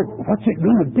 Lord, what's it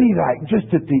going to be like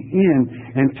just at the end?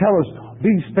 And tell us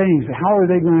these things, how are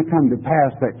they going to come to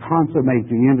pass that consummate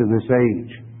the end of this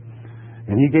age?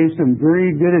 And He gave some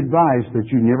very good advice that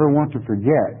you never want to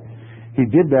forget. He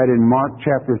did that in Mark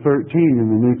chapter 13 in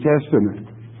the New Testament.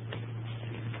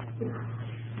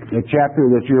 The chapter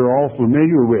that you're all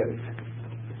familiar with.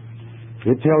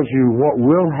 It tells you what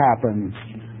will happen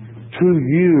to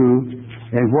you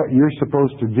and what you're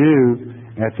supposed to do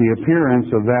at the appearance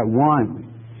of that one.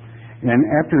 And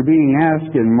after being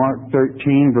asked in Mark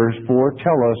 13 verse 4,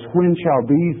 tell us, when shall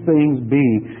these things be,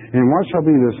 and what shall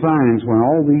be the signs when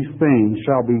all these things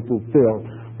shall be fulfilled?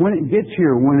 When it gets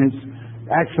here, when it's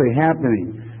actually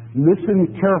happening,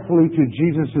 listen carefully to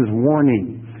Jesus'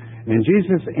 warning. And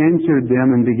Jesus answered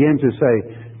them and began to say,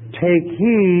 take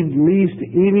heed lest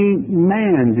any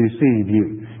man deceive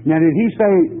you. Now did He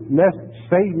say, lest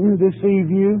Satan deceive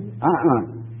you?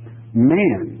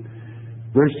 Man.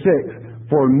 Verse 6,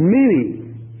 for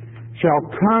many shall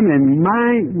come in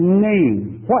my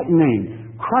name. What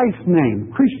name? Christ's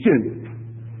name. Christian.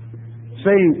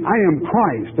 Saying, I am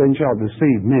Christ, and shall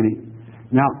deceive many.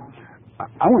 Now,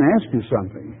 I want to ask you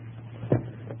something.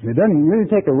 It doesn't really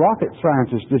take a rocket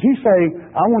scientist. Does He say,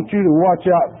 I want you to watch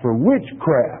out for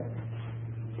witchcraft?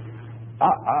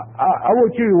 I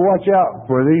want you to watch out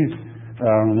for these,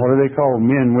 what do they call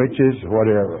men witches?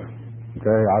 Whatever.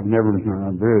 Okay, I've never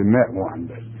really met one,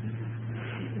 but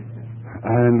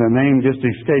and the name just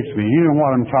escapes me. You know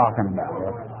what I'm talking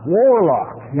about.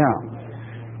 Warlock, yeah.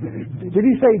 Did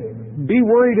He say, be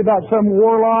worried about some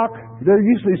warlock? They're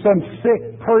usually some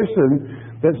sick person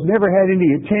that's never had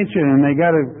any attention, and they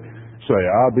got to say,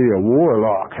 I'll be a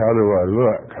warlock. How do I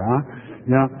look, huh?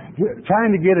 You know,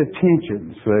 trying to get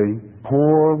attention, see?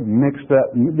 Poor, mixed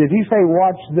up. Did He say,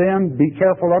 watch them, be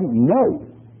careful of them? No.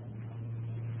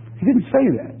 He didn't say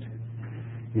that.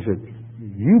 He said,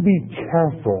 you be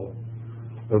careful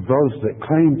of those that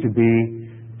claim to be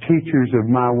teachers of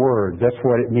my word. That's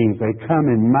what it means. They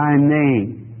come in my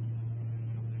name.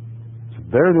 So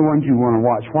they're the ones you want to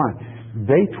watch. Why?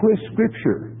 They twist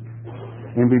Scripture.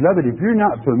 And beloved, if you're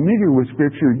not familiar with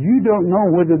Scripture, you don't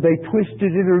know whether they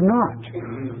twisted it or not.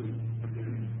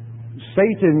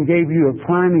 Satan gave you a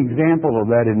prime example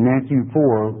of that in Matthew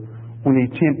 4 when he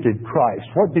tempted Christ.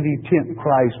 What did he tempt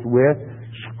Christ with?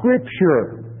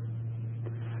 Scripture.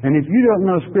 And if you don't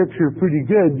know Scripture pretty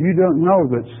good, you don't know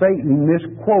that Satan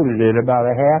misquoted it about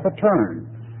a half a turn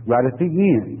right at the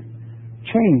end.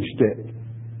 Changed it.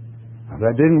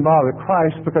 That didn't bother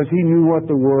Christ because He knew what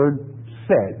the Word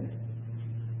said.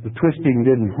 The twisting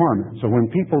didn't harm it. So when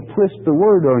people twist the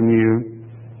Word on you,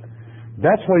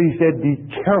 that's what He said, be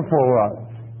careful of.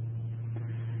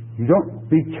 You don't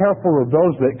be careful of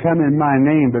those that come in my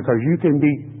name, because you can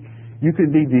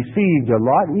be deceived a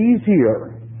lot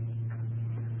easier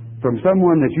from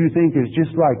someone that you think is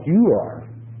just like you are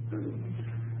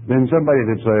than somebody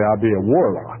that say, I'll be a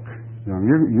warlock. You know,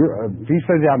 if he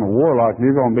says I'm a warlock,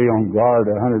 you're going to be on guard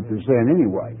 100%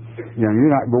 anyway. You know,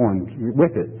 you're not going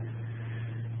with it.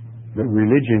 But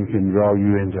religion can draw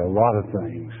you into a lot of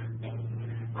things.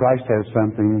 Christ has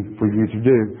something for you to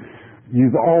do.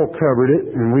 You've all covered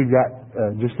it, and we've got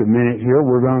just a minute here.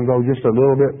 We're going to go just a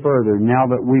little bit further now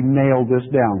that we've nailed this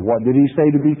down. What did He say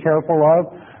to be careful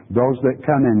of? Those that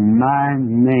come in my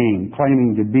name,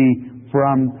 claiming to be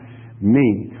from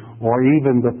me, or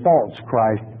even the false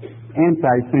Christ.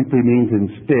 Anti simply means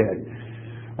instead.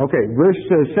 Okay, verse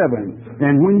 7.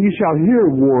 And when you shall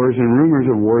hear wars and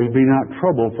rumors of wars, be not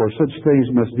troubled, for such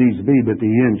things must needs be, but the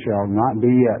end shall not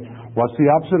be yet. What's the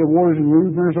opposite of wars and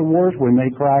rumors of wars? When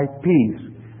they cry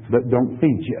peace, but don't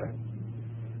feed you.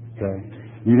 Okay?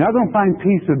 You're not going to find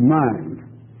peace of mind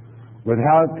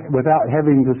without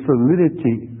having the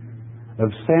solidity of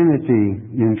sanity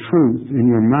in truth in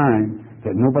your mind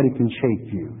that nobody can shake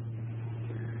you.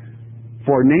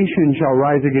 For nation shall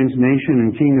rise against nation,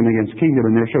 and kingdom against kingdom,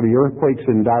 and there shall be earthquakes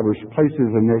in divers places,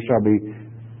 and there shall be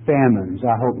famines.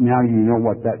 I hope now you know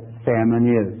what that famine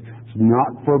is. It's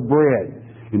not for bread.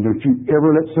 And don't you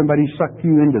ever let somebody suck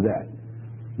you into that.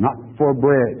 Not for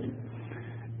bread.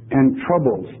 And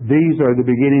troubles. These are the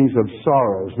beginnings of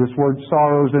sorrows. This word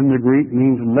sorrows in the Greek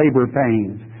means labor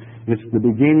pains. It's the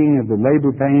beginning of the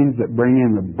labor pains that bring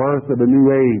in the birth of a new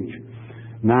age.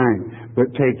 9.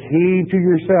 But take heed to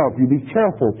yourself. You be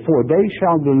careful, for they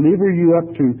shall deliver you up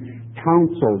to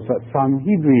councils, that's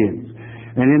Sanhedrians,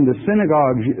 And in the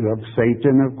synagogues of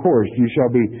Satan, of course, you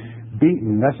shall be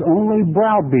beaten. That's only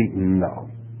browbeaten,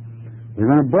 though. They're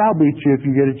going to browbeat you if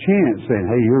you get a chance, saying,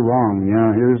 hey, you're wrong.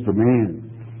 Here's the man.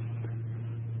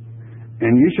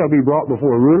 And you shall be brought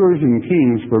before rulers and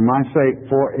kings for my sake,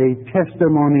 for a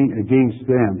testimony against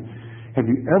them. Have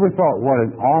you ever thought what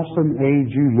an awesome age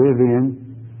you live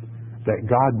in? That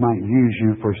God might use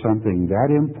you for something that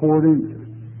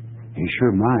important? He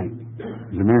sure might.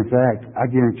 As a matter of fact, I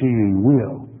guarantee you He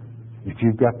will. If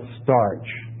you've got the starch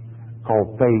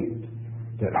called faith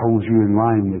that holds you in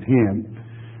line with Him.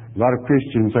 A lot of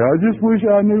Christians say, I just wish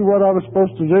I knew what I was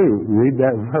supposed to do. Read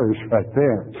that verse right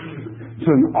there. It's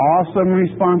an awesome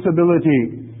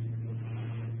responsibility.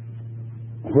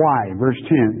 Why? Verse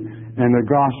 10. And the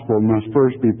gospel must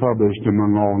first be published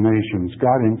among all nations.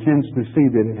 God intends to see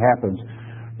that it happens.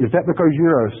 Is that because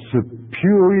you're a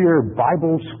superior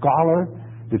Bible scholar?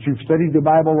 That you've studied the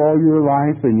Bible all your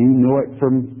life and you know it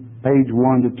from page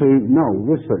 1 to 2? No,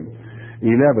 listen.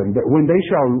 11. But when they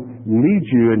shall lead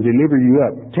you and deliver you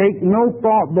up, take no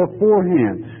thought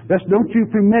beforehand. Don't you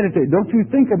premeditate. Don't you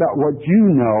think about what you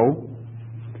know.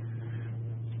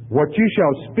 What you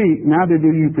shall speak, neither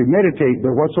do you premeditate,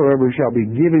 but whatsoever shall be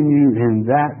given you in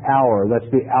that hour.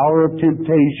 That's the hour of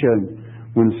temptation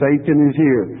when Satan is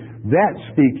here. That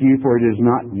speak ye, for it is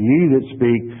not ye that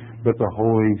speak, but the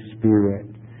Holy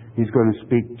Spirit. He's going to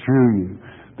speak through you.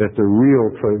 That the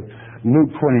real truth.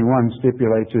 Luke 21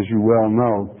 stipulates, as you well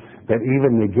know, that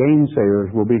even the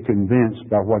gainsayers will be convinced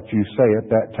by what you say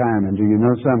at that time. And do you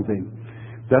know something?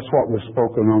 That's what was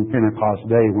spoken on Pentecost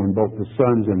Day when both the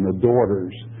sons and the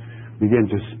daughters began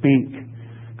to speak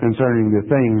concerning the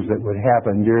things that would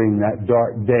happen during that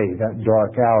dark day, that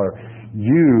dark hour.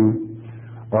 You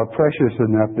are precious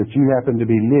enough that you happen to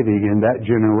be living in that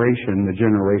generation, the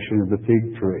generation of the fig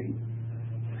tree.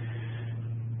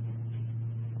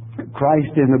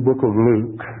 Christ in the book of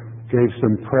Luke gave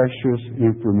some precious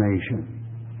information.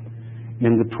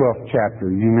 In the 12th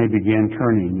chapter, you may begin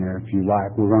turning there if you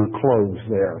like. We're going to close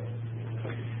there.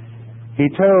 He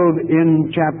told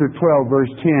in chapter 12, verse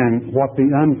 10, what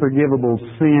the unforgivable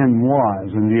sin was.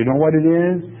 And do you know what it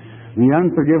is? The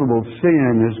unforgivable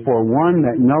sin is for one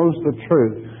that knows the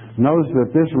truth, knows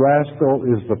that this rascal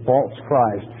is the false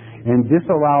Christ, and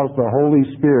disallows the Holy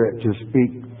Spirit to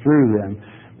speak through them.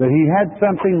 But he had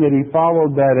something that he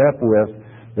followed that up with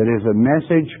that is a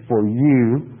message for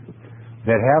you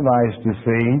that have eyes to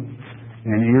see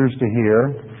and ears to hear,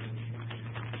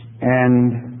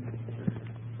 and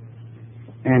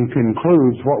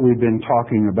concludes what we've been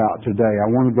talking about today. I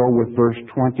want to go with verse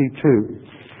 22.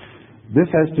 This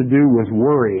has to do with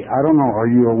worry. I don't know, are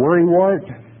you a worrywart?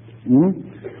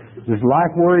 Does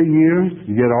life worry you?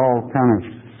 You get all kind of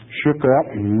shook up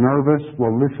and nervous?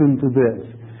 Well, listen to this.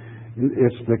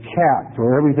 It's the cap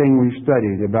for everything we've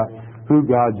studied about who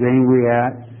God's angry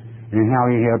at and how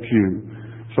He helps you.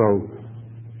 So,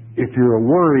 if you're a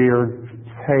worrier,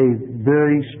 pay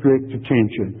very strict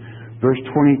attention. Verse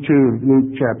 22 of Luke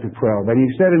chapter 12. And He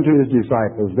said unto His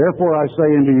disciples, therefore I say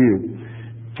unto you,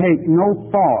 take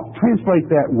no thought. Translate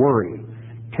that worry.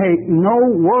 Take no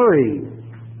worry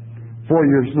for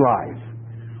your life.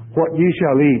 What ye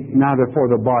shall eat, neither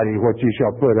for the body what ye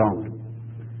shall put on.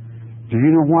 Do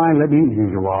you know why? Let me.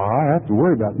 You go, well, I have to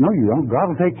worry about it. No, you don't.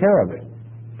 God will take care of it.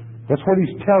 That's what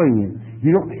He's telling you.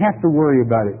 You don't have to worry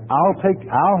about it.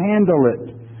 I'll handle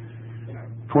it.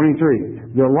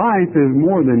 23. The life is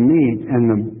more than meat, and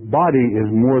the body is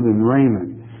more than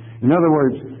raiment. In other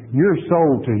words, your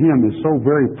soul to Him is so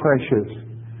very precious.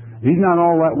 He's not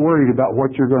all that worried about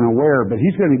what you're going to wear, but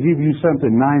He's going to give you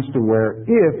something nice to wear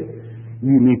if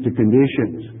you meet the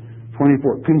conditions.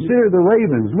 24. Consider the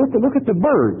ravens. Look at the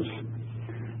birds.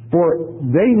 For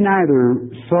they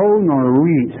neither sow nor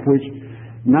reap, which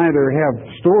neither have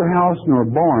storehouse nor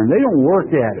barn. They don't work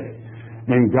at it.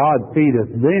 And God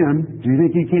feedeth them. Do you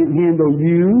think He can't handle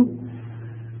you?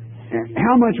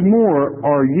 How much more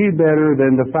are ye better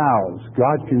than the fowls?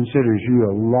 God considers you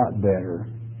a lot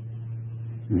better.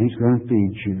 And He's going to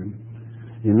feed you.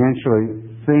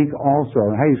 Eventually, think also,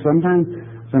 hey, sometimes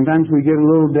we get a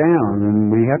little down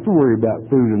and we have to worry about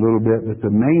food a little bit, but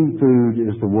the main food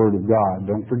is the Word of God.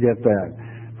 Don't forget that.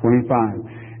 25.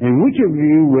 And which of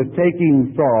you, with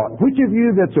taking thought, which of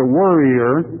you that's a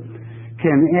worrier,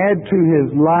 can add to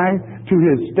his life, to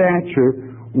his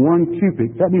stature, 1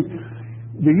 cubit? That means,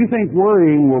 do you think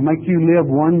worrying will make you live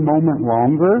 1 moment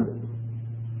longer?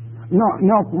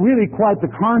 No, really quite the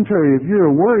contrary. If you're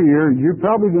a worrier, you're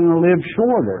probably going to live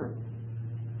shorter.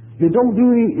 It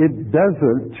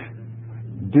doesn't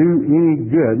do any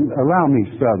good. Allow me,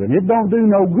 Southern. It don't do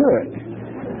no good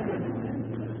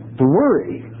to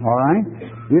worry, all right?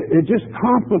 It just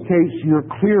complicates your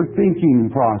clear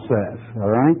thinking process, all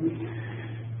right?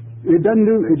 It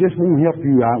just won't help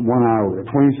you out 1 hour,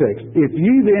 26. If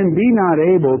ye then be not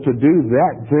able to do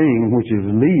that thing which is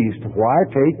least, why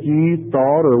take ye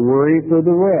thought or worry for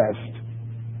the rest?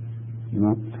 You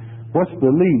know, what's the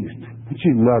least? That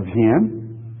you love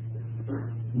Him,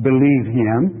 believe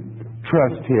Him,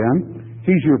 trust Him.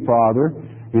 He's your Father.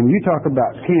 And you talk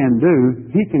about can do,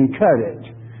 He can cut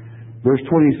it. Verse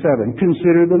 27,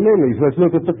 consider the lilies. Let's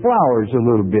look at the flowers a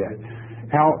little bit.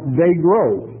 How they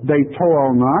grow. They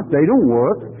toil not, they don't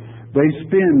work, they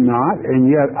spin not, and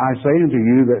yet I say unto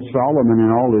you that Solomon in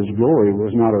all his glory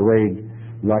was not arrayed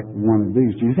like one of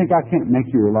these. Do you think I can't make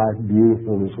your life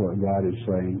beautiful, is what God is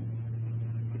saying?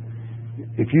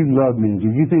 If you love me,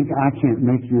 do you think I can't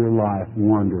make your life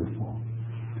wonderful?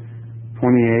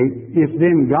 28, if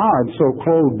then God so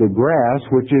clothed the grass,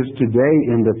 which is today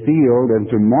in the field and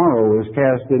tomorrow is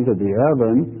cast into the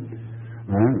oven,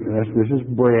 this is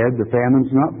bread, the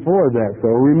famine's not for that. So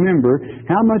remember,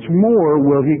 how much more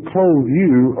will He clothe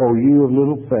you, O you of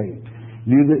little faith,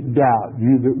 you that doubt,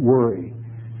 you that worry.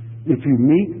 If you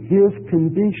meet His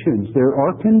conditions, there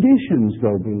are conditions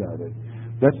though, beloved.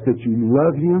 That's that you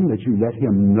love Him, that you let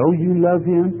Him know you love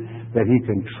Him, that He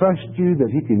can trust you,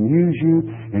 that He can use you,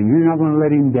 and you're not going to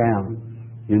let Him down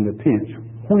in the pinch.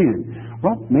 When?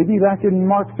 Well, maybe back in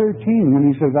Mark 13 when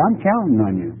He says, I'm counting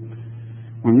on you.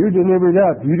 When you're delivered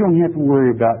up, you don't have to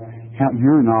worry about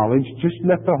your knowledge. Just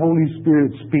let the Holy Spirit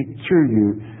speak through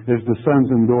you as the sons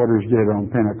and daughters did on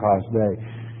Pentecost Day.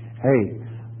 Hey,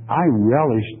 I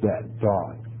relish that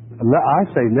thought. I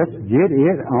say, let's get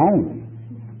it on.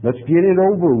 Let's get it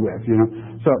over with, you know.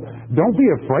 So don't be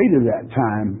afraid of that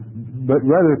time, but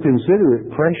rather consider it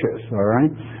precious, all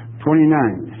right?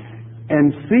 29.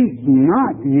 And seek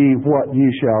not ye what ye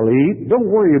shall eat.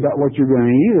 Don't worry about what you're going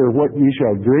to eat or what ye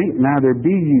shall drink. Neither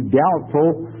be ye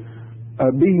doubtful,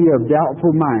 be ye of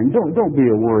doubtful mind. Don't be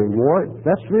a worrywart.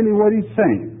 That's really what He's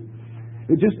saying.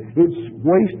 It's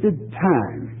wasted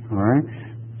time, all right?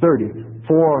 30.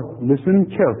 For, listen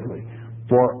carefully,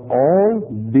 for all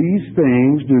these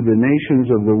things do the nations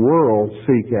of the world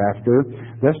seek after.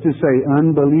 That's to say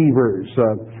unbelievers.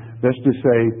 That's to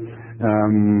say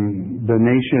the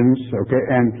nations, okay?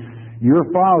 And your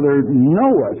Father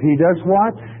knoweth. He does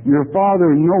what? Your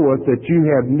Father knoweth that you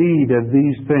have need of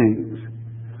these things.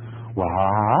 Well,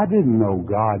 I didn't know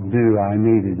God knew I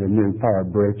needed a new pair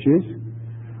of breeches.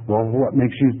 Well, what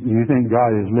makes you think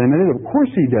God is limited? Of course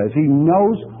He does. He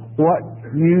knows what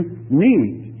you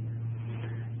need.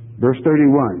 Verse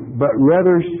 31, but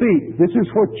rather seek, this is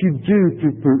what you do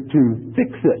to fix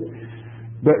it,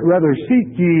 but rather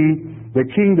seek ye the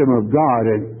kingdom of God,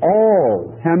 and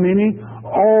all, how many?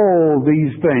 All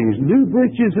these things, new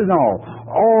breeches and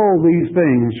all these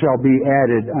things shall be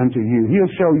added unto you.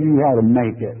 He'll show you how to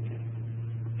make it.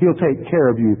 He'll take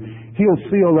care of you. He'll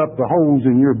seal up the holes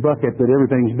in your bucket that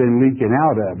everything's been leaking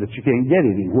out of, that you can't get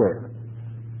anywhere.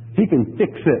 He can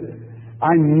fix it.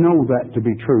 I know that to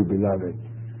be true, beloved.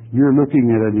 You're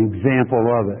looking at an example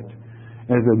of it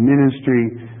as a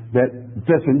ministry that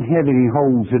doesn't have any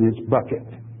holes in its bucket,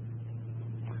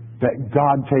 that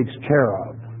God takes care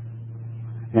of.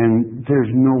 And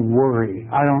there's no worry.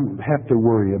 I don't have to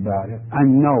worry about it. I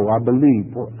know, I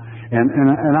believe. And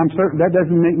I'm certain that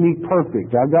doesn't make me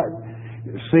perfect. I've got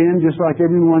sin just like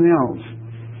everyone else.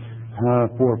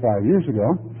 4 or 5 years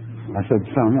ago, I said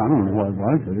something, I don't know what it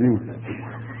was, but anyway.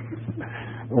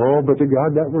 Oh, but to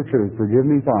God that were true. Forgive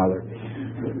me, Father.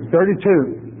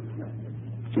 32.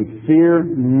 Fear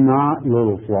not,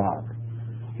 little flock.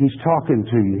 He's talking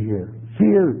to you here.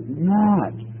 Fear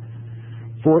not.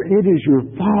 For it is your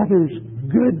Father's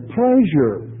good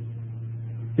pleasure.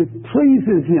 It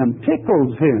pleases Him,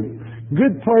 tickles Him.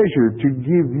 Good pleasure to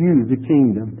give you the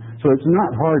kingdom. So it's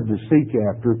not hard to seek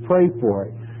after. Pray for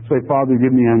it. Say, Father,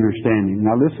 give me understanding.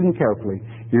 Now listen carefully.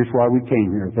 Here's why we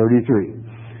came here. 33.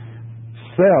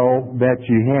 Sell that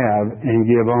ye have and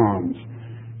give alms.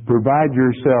 Provide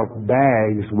yourself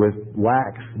bags with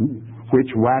wax, which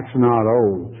wax not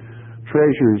old,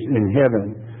 treasures in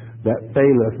heaven that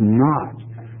faileth not,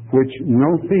 which no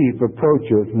thief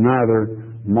approacheth,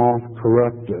 neither moth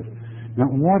corrupteth. Now,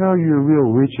 what are your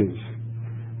real riches?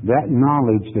 That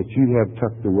knowledge that you have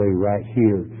tucked away right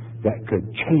here that could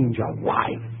change a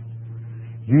life.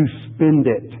 You spend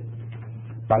it.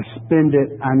 By spend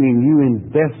it, I mean you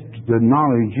invest the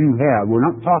knowledge you have. We're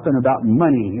not talking about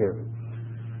money here.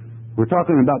 We're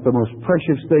talking about the most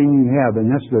precious thing you have,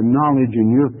 and that's the knowledge in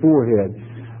your forehead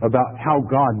about how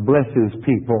God blesses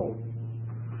people.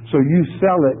 So you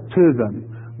sell it to them.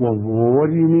 Well,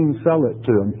 what do you mean sell it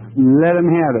to them? Let them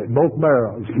have it, both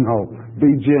barrels. No,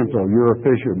 be gentle. You're a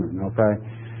fisherman, okay?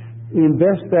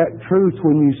 Invest that truth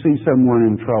when you see someone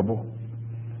in trouble.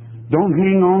 Don't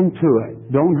hang on to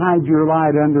it. Don't hide your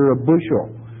light under a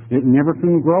bushel. It never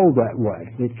can grow that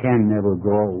way. It can never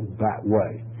grow that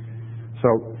way.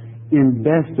 So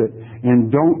invest it,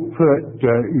 and don't put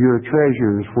your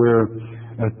treasures where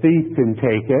a thief can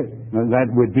take it.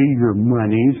 That would be your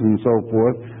monies and so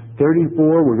forth. 34,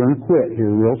 we're going to quit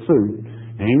here real soon.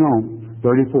 Hang on.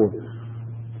 34.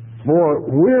 For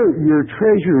where your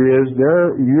treasure is,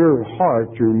 there your heart,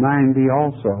 your mind be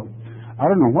also. I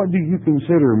don't know, what do you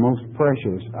consider most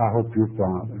precious? I hope your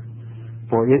Father.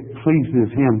 For it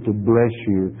pleases Him to bless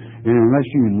you. And unless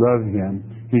you love Him,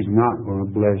 He's not going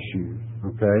to bless you.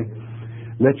 Okay?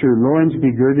 Let your loins be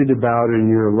girded about and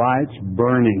your lights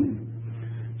burning.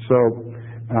 So,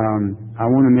 I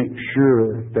want to make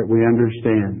sure that we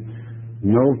understand.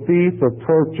 No thief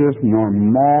approacheth, nor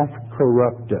moth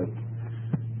corrupteth.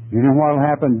 You know what will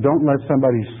happen? Don't let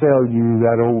somebody sell you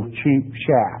that old cheap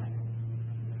Chaff.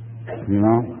 You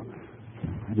know?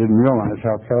 I didn't realize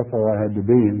how careful I had to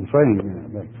be in saying that.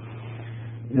 But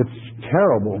it's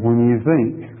terrible when you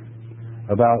think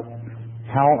about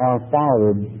how our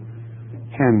Father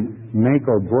can make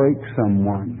or break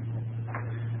someone.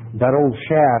 That old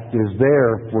shaft is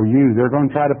there for you. They're going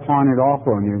to try to pawn it off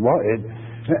on you. Well,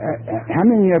 how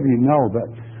many of you know that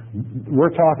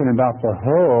we're talking about the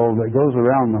hull that goes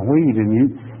around the wheat, and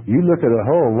you look at a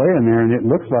hull laying there and it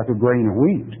looks like a grain of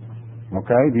wheat.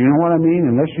 Okay? Do you know what I mean?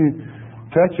 Unless you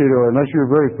touch it or unless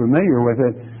you're very familiar with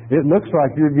it, it looks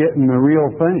like you're getting the real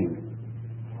thing.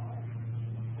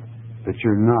 But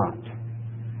you're not.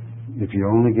 If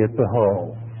you only get the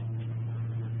hull.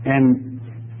 And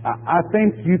I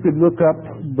think you could look up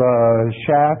the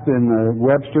Chaff in the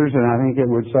Webster's, and I think it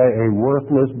would say a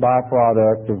worthless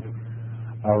byproduct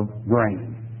of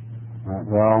grain.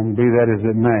 Well, be that as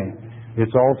it may.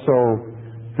 It's also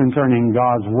concerning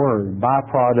God's Word.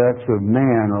 Byproducts of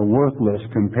man are worthless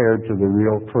compared to the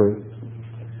real truth.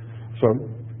 So,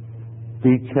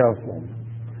 be careful.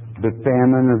 The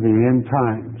famine of the end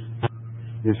times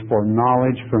is for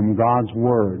knowledge from God's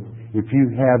Word. If you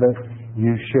have it,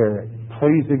 you share it.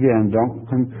 Please, again,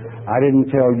 I didn't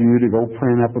tell you to go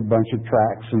print up a bunch of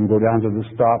tracts and go down to the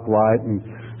stoplight and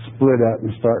split up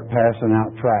and start passing out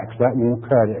tracts. That won't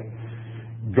cut it.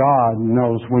 God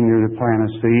knows when you're to plant a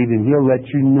seed, and He'll let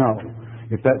you know.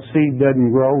 If that seed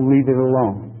doesn't grow, leave it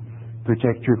alone.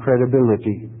 Protect your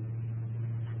credibility.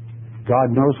 God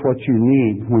knows what you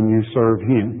need when you serve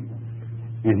Him,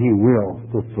 and He will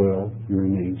fulfill your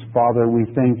needs. Father, we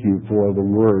thank You for the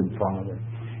Word, Father.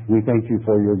 We thank You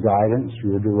for Your guidance,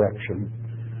 Your direction.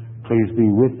 Please be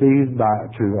with these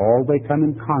to all they come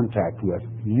in contact with.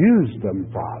 Use them,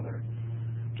 Father.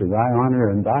 To Thy honor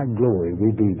and Thy glory,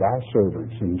 we be Thy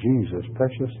servants. In Jesus'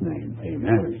 precious name,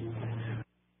 amen.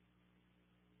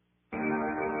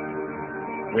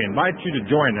 We invite you to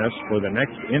join us for the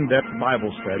next in-depth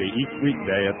Bible study each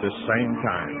weekday at this same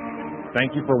time.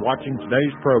 Thank you for watching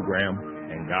today's program,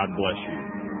 and God bless you.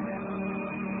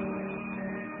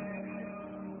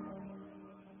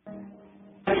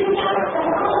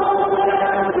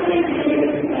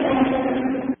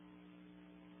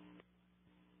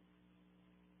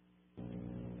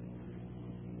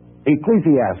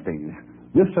 Ecclesiastes.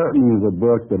 This certainly is a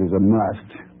book that is a must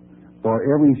for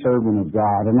every servant of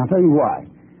God. And I'll tell you why.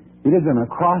 It is an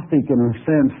acrostic in a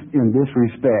sense in this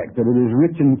respect, that it is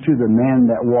written to the man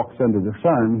that walks under the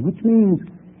sun, which means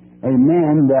a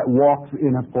man that walks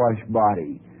in a flesh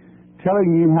body,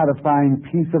 telling you how to find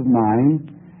peace of mind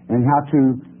and how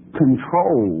to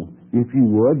control, if you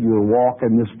would, your walk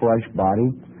in this flesh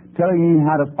body, telling you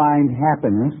how to find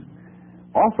happiness,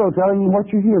 also telling you what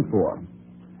you're here for,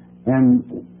 and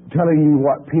telling you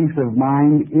what peace of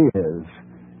mind is,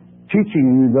 teaching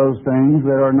you those things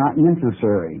that are not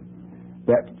necessary,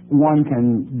 that one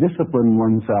can discipline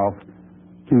oneself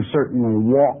to certainly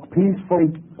walk peacefully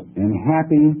and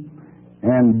happy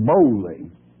and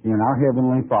boldly in our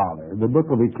Heavenly Father. The book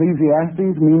of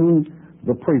Ecclesiastes, meaning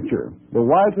the preacher, the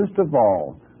wisest of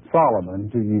all, Solomon,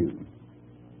 to you.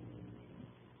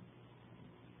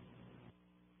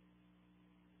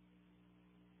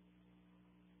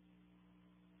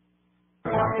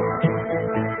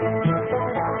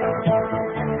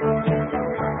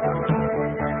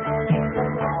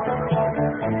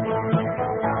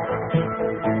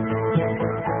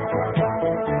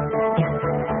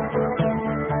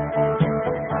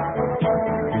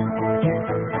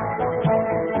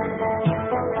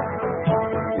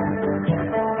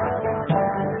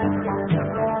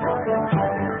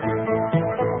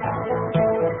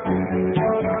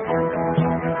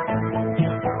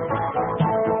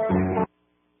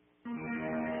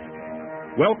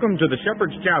 Welcome to the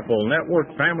Shepherd's Chapel Network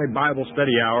Family Bible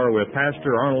Study Hour with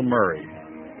Pastor Arnold Murray.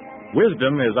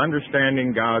 Wisdom is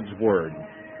understanding God's Word.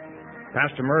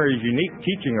 Pastor Murray's unique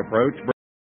teaching approach